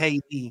 Yeah.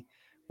 KD,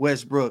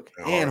 Westbrook,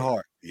 and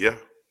Hart. Yeah.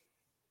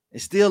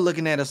 And still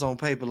looking at us on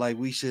paper like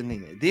we shouldn't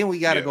even. Then we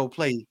got to go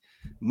play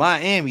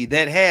Miami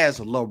that has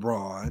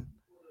LeBron,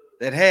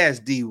 that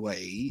has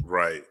D-Wade.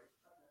 Right.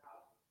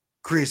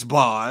 Chris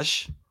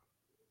Bosh.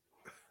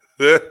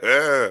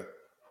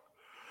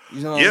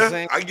 You know what I'm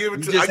saying? I give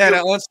it to. You just had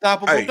an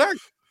unstoppable dirt.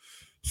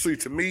 See,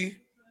 to me,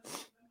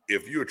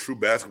 if you're a true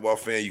basketball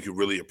fan, you can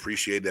really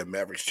appreciate that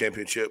Mavericks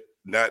championship.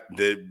 Not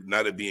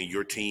it being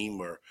your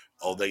team or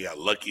they got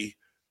lucky.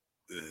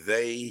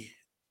 They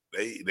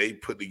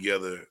put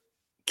together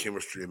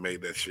chemistry and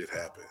made that shit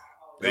happen.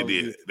 They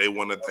did. Good. They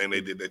won that thing.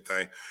 They did that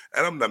thing.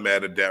 And I'm not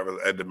mad at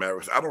the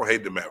Mavericks. I don't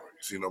hate the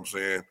Mavericks. You know what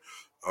I'm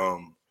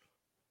saying?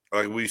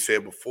 Like we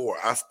said before,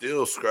 I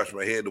still scratch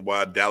my head to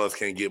why Dallas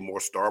can't get more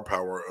star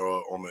power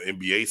on the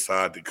NBA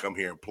side to come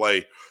here and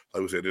play.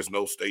 Like we said, there's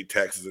no state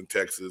taxes in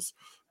Texas.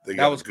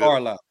 That was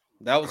Carlisle.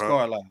 That was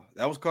Carlisle.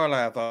 That was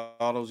Carlisle after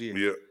all those years.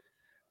 Yeah.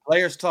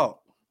 Players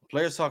talk.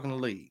 Players talk in the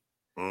league.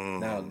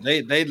 Now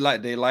they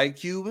like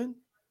Cuban.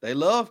 They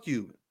love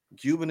Cuban.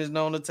 Cuban is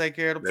known to take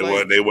care of the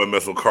players. They wouldn't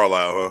mess with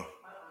Carlisle, huh?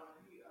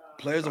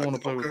 Players don't want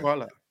to play with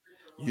Carlisle.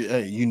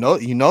 You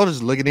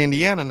notice. Look at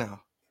Indiana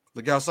now.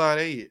 Look how sorry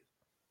they is.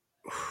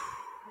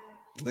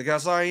 Look how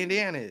sorry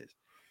Indiana is.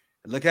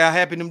 Look how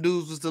happy them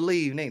dudes was to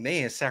leave.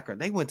 They in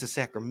Sacramento. They went to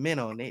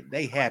Sacramento and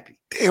they happy.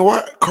 Damn,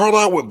 what?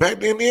 Carlisle went back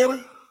to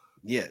Indiana?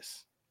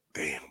 Yes.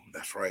 Damn,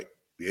 that's right.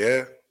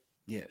 Yeah.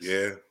 Yes.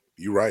 Yeah.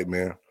 You're right,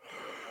 man.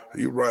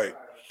 You're right.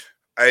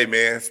 Hey,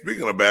 man,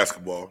 speaking of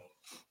basketball,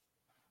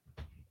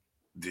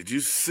 did you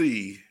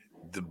see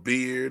the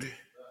Beard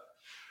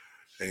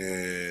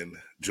and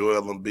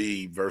Joel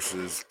Embiid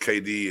versus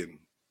KD and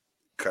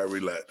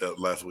Kyrie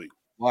last week?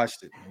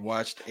 Watched it.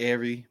 Watched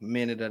every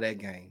minute of that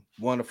game.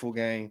 Wonderful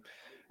game.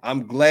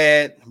 I'm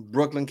glad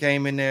Brooklyn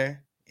came in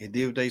there and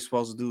did what they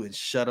supposed to do and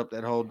shut up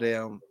that whole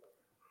damn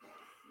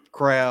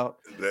crowd.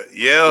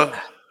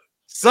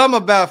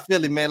 Something about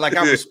Philly, man. Like,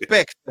 I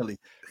respect Philly.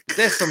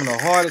 They're some of the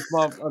hardest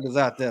motherfuckers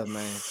out there,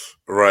 man.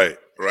 Right.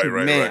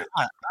 Man,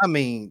 I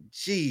mean,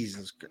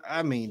 Jesus.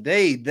 I mean,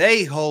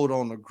 they hold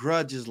on to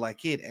grudges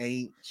like it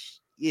ain't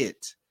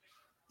shit.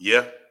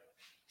 Yeah.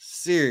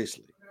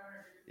 Seriously.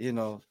 You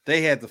know,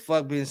 they had the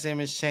fuck Ben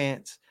Simmons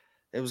chance.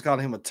 They was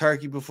calling him a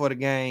turkey before the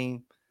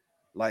game.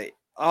 Like,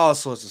 all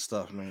sorts of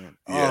stuff, man.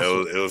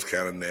 It was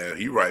kind of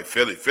nasty. You're right.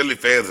 Philly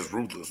fans is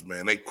ruthless,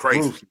 man. They crazy.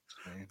 Ruthless,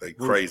 man. They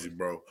crazy,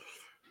 bro.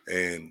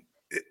 And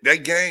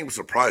that game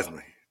surprised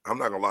me. I'm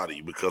not going to lie to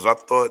you because I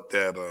thought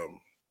that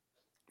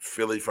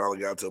Philly finally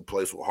got to a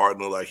place where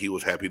Harden looked like he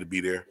was happy to be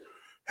there,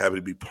 happy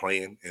to be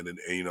playing, and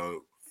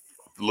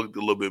looked a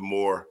little bit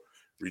more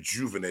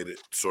rejuvenated,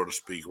 so to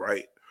speak,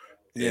 right?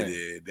 Yeah.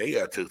 And they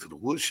got took to the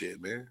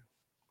woodshed, man.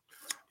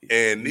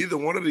 And neither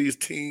one of these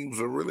teams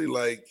are really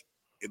like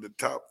in the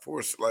top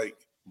four. Like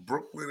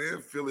Brooklyn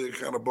and Philly are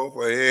kind of both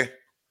like,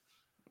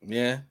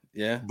 Yeah.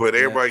 But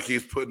everybody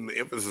keeps putting the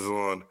emphasis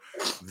on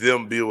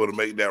them be able to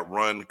make that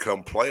run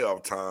come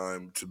playoff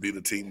time to be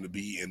the team to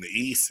be in the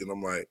East. And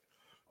I'm like,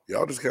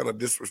 y'all just kind of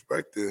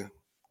disrespecting,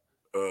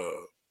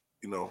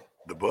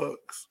 the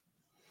Bucks.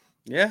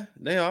 Yeah,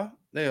 they are.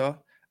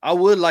 I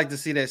would like to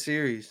see that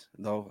series,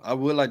 though. I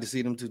would like to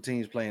see them two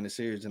teams playing the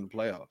series in the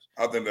playoffs.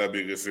 I think that'd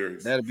be a good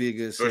series. That'd be a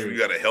good series. Especially if you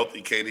got a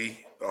healthy KD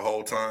the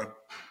whole time.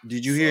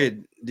 Did you hear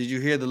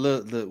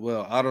the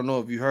well, I don't know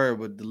if you heard,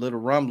 but the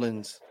little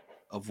rumblings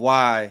of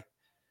why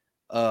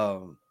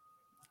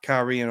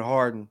Kyrie and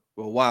Harden,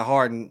 why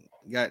Harden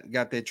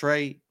got that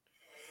trade?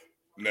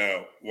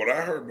 Now, what I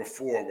heard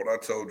before, what I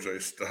told Jay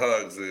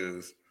Stuggs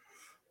is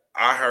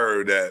I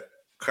heard that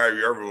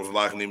Kyrie Irving was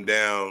locking him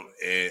down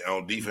and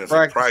on defense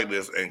in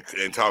practice and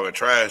talking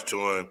trash to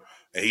him,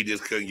 and he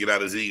just couldn't get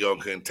out his ego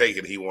and couldn't take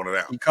it. He wanted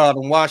out. He caught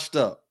him washed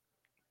up.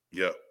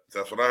 Yep,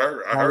 that's what I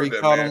heard. I heard that,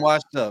 caught him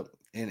washed up,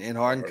 and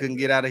Harden couldn't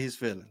get out of his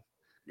feeling.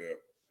 Yeah.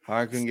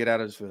 Harden couldn't get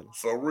out of his feeling.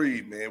 So,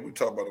 Reed, man, we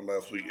talked about it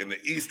last week. In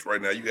the East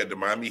right now, you got the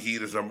Miami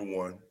Heat as number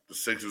 1, the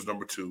Sixers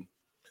number 2,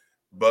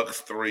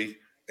 Bucks 3,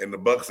 and the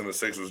Bucks and the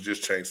Sixers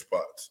just changed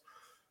spots.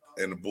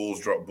 And the Bulls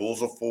dropped.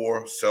 Bulls are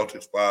 4,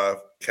 Celtics 5,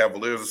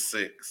 Cavaliers are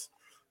 6,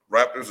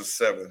 Raptors are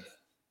 7,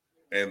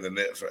 and the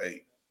Nets are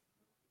 8.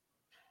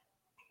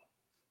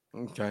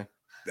 Okay.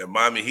 That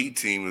Miami Heat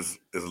team is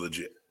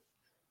legit.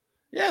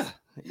 Yeah.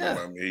 The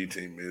Miami Heat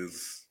team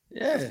is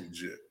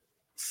legit.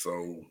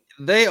 So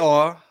they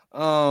are.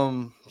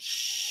 But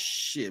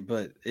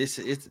it's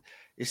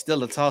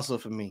still a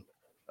toss-up for me.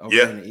 In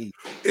the East.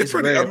 It's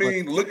pretty. I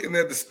mean, looking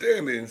at the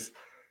standings,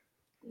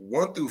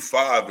 1 through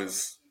 5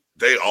 is.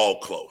 They all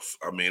close.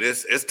 I mean,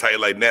 it's tight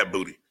like Nat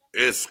Booty.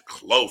 It's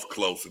close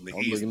in the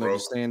East, bro. I'm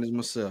standings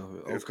myself.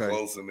 Okay. It's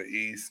close in the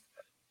East.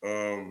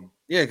 Yeah,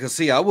 because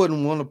see, I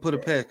wouldn't want to put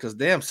it past because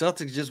damn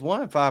Celtics just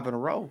won 5 in a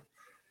row.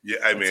 Yeah,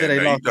 I mean,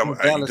 you talking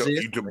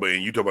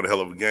about a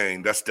hell of a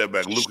game. That step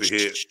back Luka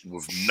hit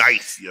was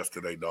nice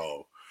yesterday,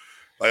 dog.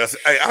 Like I said,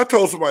 I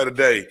told somebody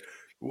today,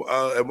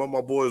 and one of my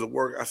boys at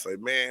work, I said,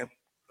 I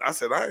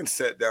ain't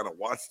sat down and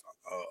watched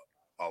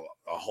a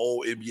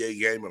whole NBA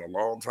game in a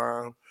long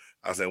time.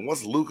 I said,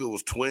 once Luka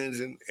was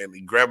twinging and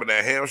he grabbing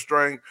that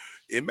hamstring,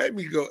 it made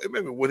me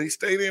when he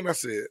stayed in, I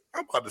said,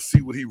 I'm about to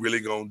see what he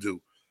really gonna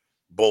do.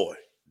 Boy,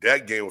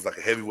 that game was like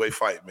a heavyweight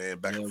fight, man.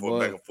 Back and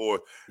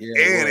forth.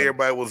 Yeah, and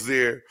everybody was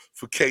there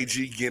for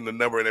KG getting the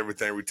number and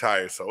everything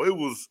retired. So it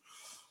was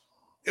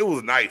It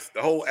was nice.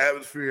 The whole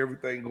atmosphere,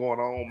 everything going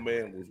on,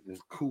 man, was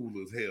cool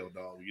as hell,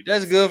 dog.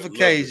 That's good for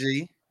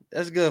KG.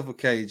 That's good for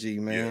KG,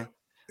 man.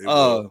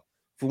 Yeah,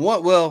 for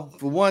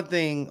one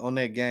thing on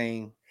that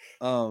game,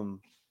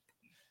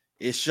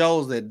 it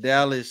shows that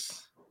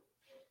Dallas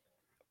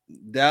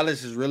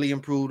has really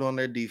improved on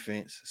their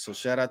defense. So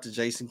shout out to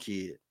Jason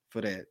Kidd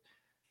for that.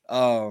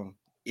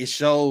 It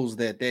shows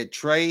that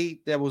trade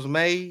that was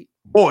made.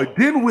 Boy,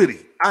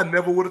 Dinwiddie, I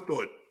never would have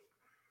thought.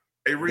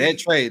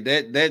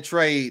 That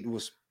trade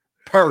was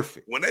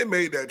perfect. When they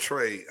made that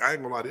trade, I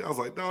ain't gonna lie to you, I was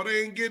like, no,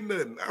 they ain't getting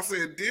nothing. I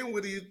said,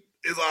 Dinwiddie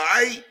is all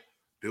right.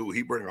 Dude,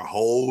 he bring a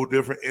whole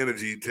different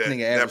energy to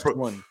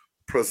that.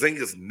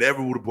 Porzingis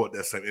never would have brought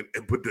that same,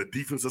 and put the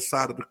defensive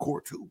side of the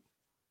court too.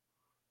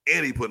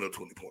 And he put up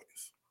 20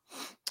 points.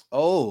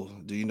 Oh,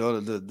 do you know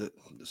the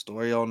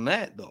story on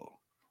that though?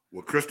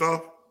 With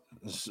Kristoff?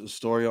 The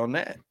story on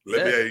that.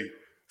 Let me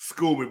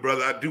school me,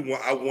 brother. I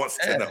want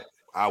to know.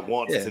 I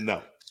want to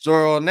know.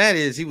 Story on that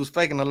is he was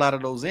faking a lot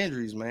of those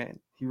injuries, man.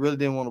 He really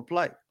didn't want to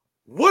play.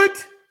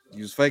 What?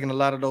 He was faking a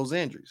lot of those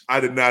injuries.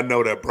 I did not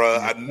know that, bro.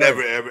 I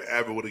never,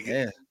 ever would have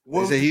get.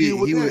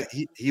 Yeah.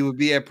 He would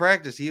be at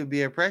practice. He would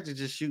be at practice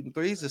just shooting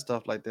threes and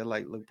stuff like that,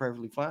 like look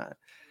perfectly fine.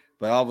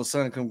 But all of a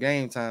sudden, come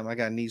game time, I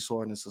got knee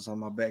soreness or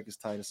something. My back is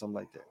tight or something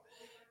like that.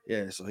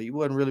 Yeah, so he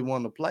wasn't really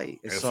wanting to play.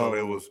 And so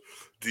it was.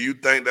 Do you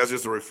think that's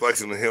just a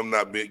reflection of him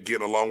not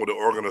getting along with the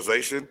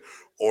organization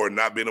or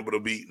not being able to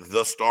be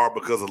the star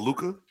because of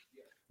Luka?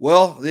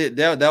 Well,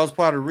 that was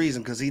part of the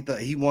reason because he thought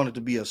he wanted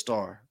to be a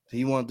star.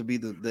 He wanted to be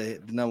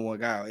the number one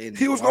guy. And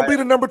he was gonna be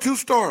the number 2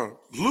 star.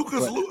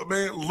 Luka's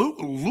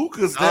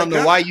I don't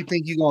know why you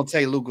think you're gonna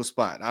take Luka's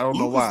spot. I don't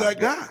know why. Luka's that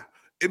guy.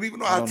 And even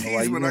though I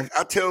tease him, and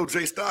I tell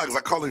Jay Stoggs,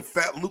 I call him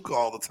Fat Luka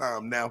all the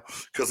time now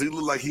because he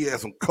looked like he had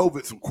some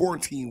COVID, some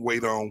quarantine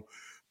weight on.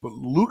 But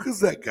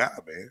Luka's that guy,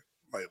 man.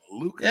 Like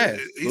Luka,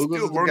 he's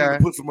still learning to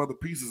put some other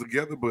pieces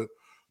together, but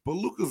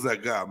Luka's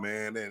that guy,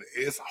 man. And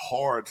it's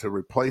hard to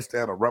replace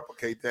that or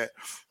replicate that.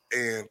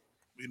 And,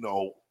 you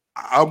know,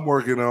 I'm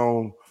working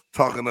on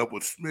talking up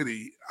with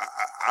Smitty.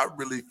 I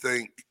really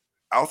think,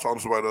 I was talking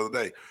to somebody the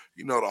other day,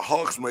 you know, the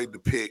Hawks made the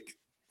pick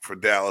for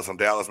Dallas, and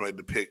Dallas made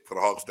the pick for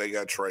the Hawks. They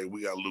got trade.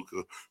 We got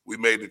Luka. We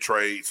made the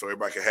trade so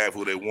everybody could have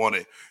who they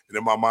wanted. And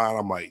in my mind,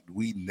 I'm like,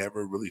 we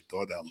never really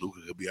thought that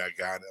Luka could be our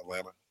guy in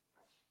Atlanta.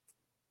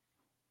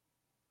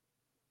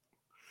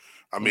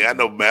 I mean, I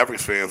know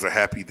Mavericks fans are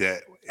happy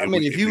that. I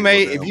mean, if you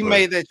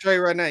made that trade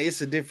right now,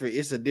 it's a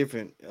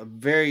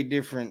very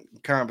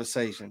different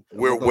conversation.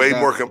 We're way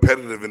more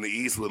competitive in the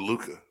East with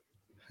Luka.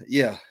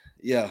 Yeah.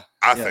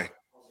 I think.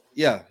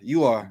 Yeah,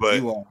 you are. But,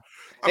 you are.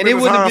 And it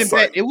wouldn't have been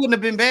bad. It wouldn't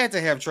have been bad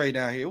to have Trey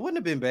down here. It wouldn't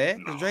have been bad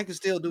because Drake can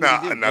still do.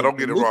 Now, don't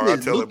get it wrong. I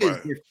tell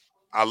everybody,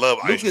 I love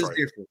Ice Trey.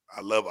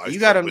 I love Ice Trey. You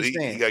got to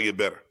understand. He got to get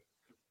better.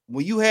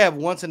 When you have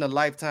once in a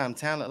lifetime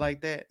talent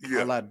like that,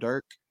 a la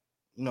Dirk,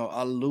 you know,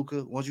 a la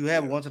Luka. Once you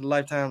have once in a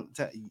lifetime,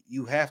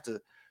 you have to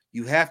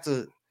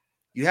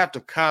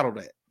coddle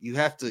that. You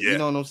have to, you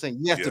know what I'm saying.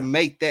 You have to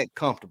make that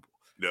comfortable.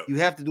 Yeah. You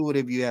have to do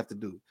whatever you have to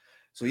do.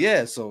 So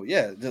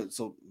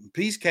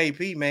peace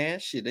KP, man.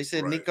 Shit, they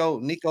said Nico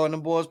and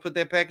them boys put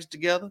that package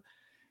together,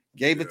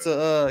 gave it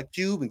to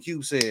Cube, and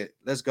Cube said,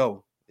 "Let's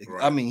go."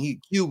 Right. I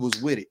mean, Cube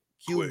was with it.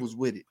 Was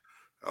with it.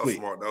 That was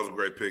smart. That was a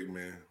great pick,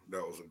 man.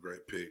 That was a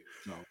great pick.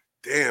 No.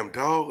 Damn,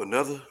 dog.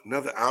 Another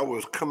hour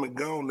is come and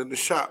gone in the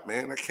shop,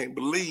 man. I can't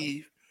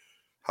believe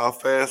how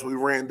fast we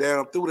ran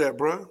down through that,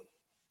 bro.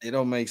 It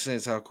don't make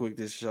sense how quick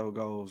this show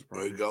goes,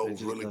 bro. It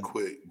goes really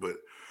quick, but.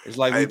 It's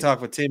like we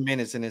talk for 10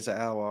 minutes and it's an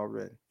hour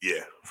already.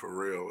 Yeah, for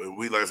real. And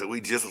we, like I said, we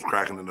just was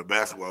cracking in the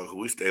basketball because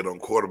we stayed on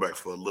quarterbacks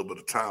for a little bit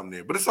of time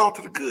there. But it's all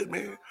to the good,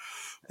 man.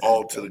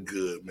 All to the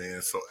good,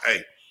 man. So,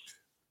 hey,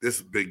 this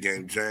is Big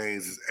Game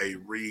James. This is A.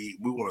 Reed.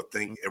 We want to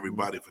thank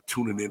everybody for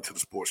tuning into the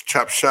Sports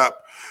Chop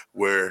Shop,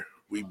 where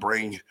we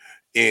bring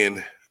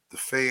in the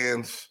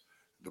fans,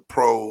 the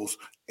pros,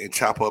 and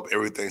chop up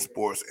everything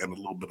sports and a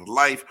little bit of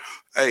life.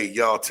 Hey,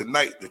 y'all,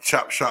 tonight the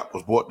Chop Shop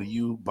was brought to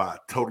you by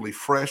Totally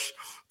Fresh.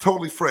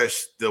 Totally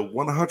Fresh, the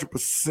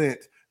 100%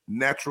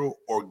 natural,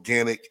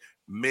 organic,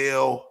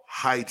 male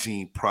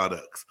hygiene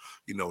products.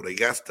 You know, they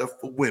got stuff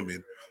for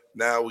women.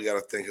 Now we got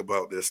to think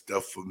about this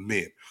stuff for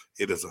men.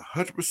 It is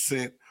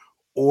 100%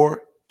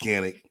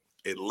 organic.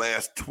 It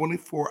lasts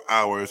 24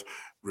 hours,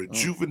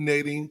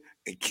 rejuvenating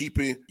and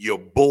keeping your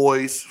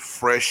boys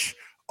fresh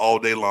all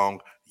day long.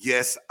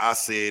 Yes, I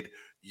said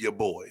your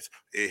boys.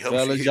 It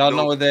helps y'all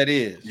know what that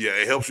is. Yeah,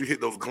 it helps you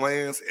hit those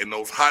glands and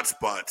those hot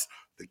spots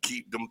to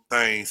keep them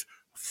things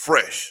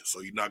fresh,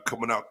 so you're not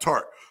coming out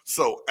tart.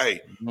 So,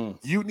 hey,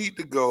 you need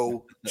to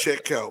go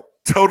check out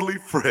Totally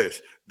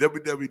Fresh,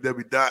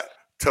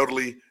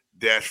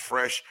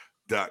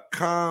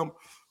 www.totally-fresh.com.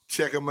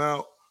 Check them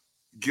out,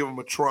 give them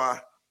a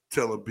try,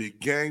 tell them Big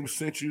Game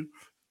sent you,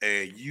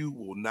 and you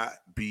will not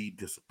be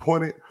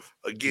disappointed.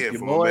 Again,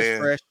 for my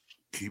man, fresh.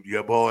 Keep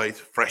your boys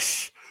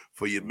fresh.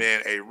 For your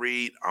man, A.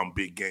 Reed, I'm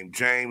Big Game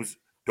James.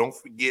 Don't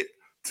forget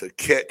to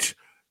catch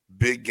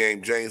Big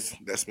Game James,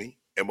 that's me,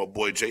 and my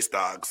boy Jay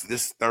Stoggs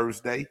this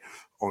Thursday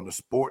on the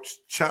Sports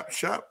Chop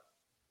Shop.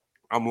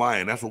 I'm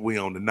lying. That's what we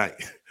on tonight.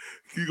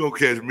 You gonna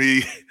catch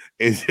me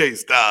and Jay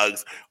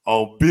Stoggs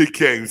on Big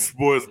Game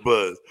Sports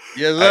Buzz.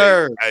 Yes,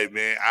 sir. Hey,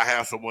 man, I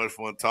have so much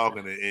fun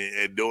talking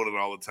and doing it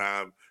all the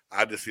time.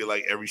 I just feel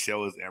like every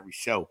show is every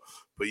show.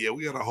 But yeah,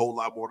 we got a whole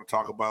lot more to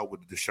talk about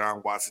with the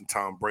Deshaun Watson,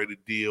 Tom Brady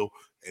deal.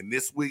 And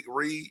this week,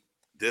 Reed,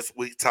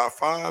 top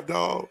 5,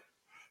 dog.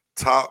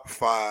 Top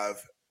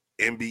 5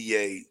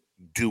 NBA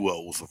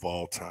duos of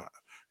all time.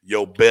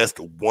 Your best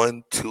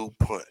 1-2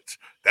 punch.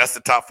 That's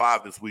the top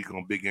 5 this week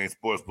on Big Game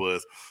Sports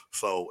Buzz.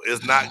 So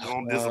it's not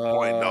gonna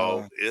disappoint,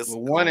 dog. It's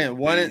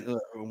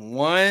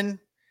one.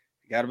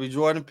 Got to be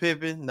Jordan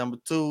Pippen. Number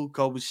 2,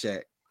 Kobe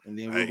Shaq. And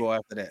then we'll go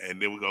after that.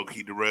 And then we're going to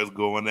keep the rest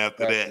going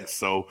after that.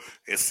 So,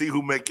 and see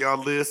who make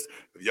y'all list.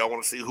 If y'all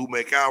want to see who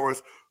make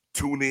ours,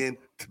 tune in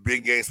to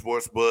Big Game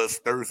Sports Buzz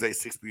Thursday,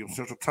 6 p.m.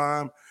 Central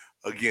Time.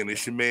 Again,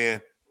 it's your man,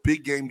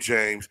 Big Game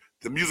James,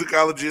 the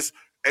musicologist,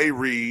 A.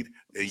 Reed,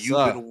 and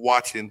you've been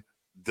watching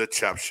The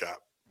Chop Shop.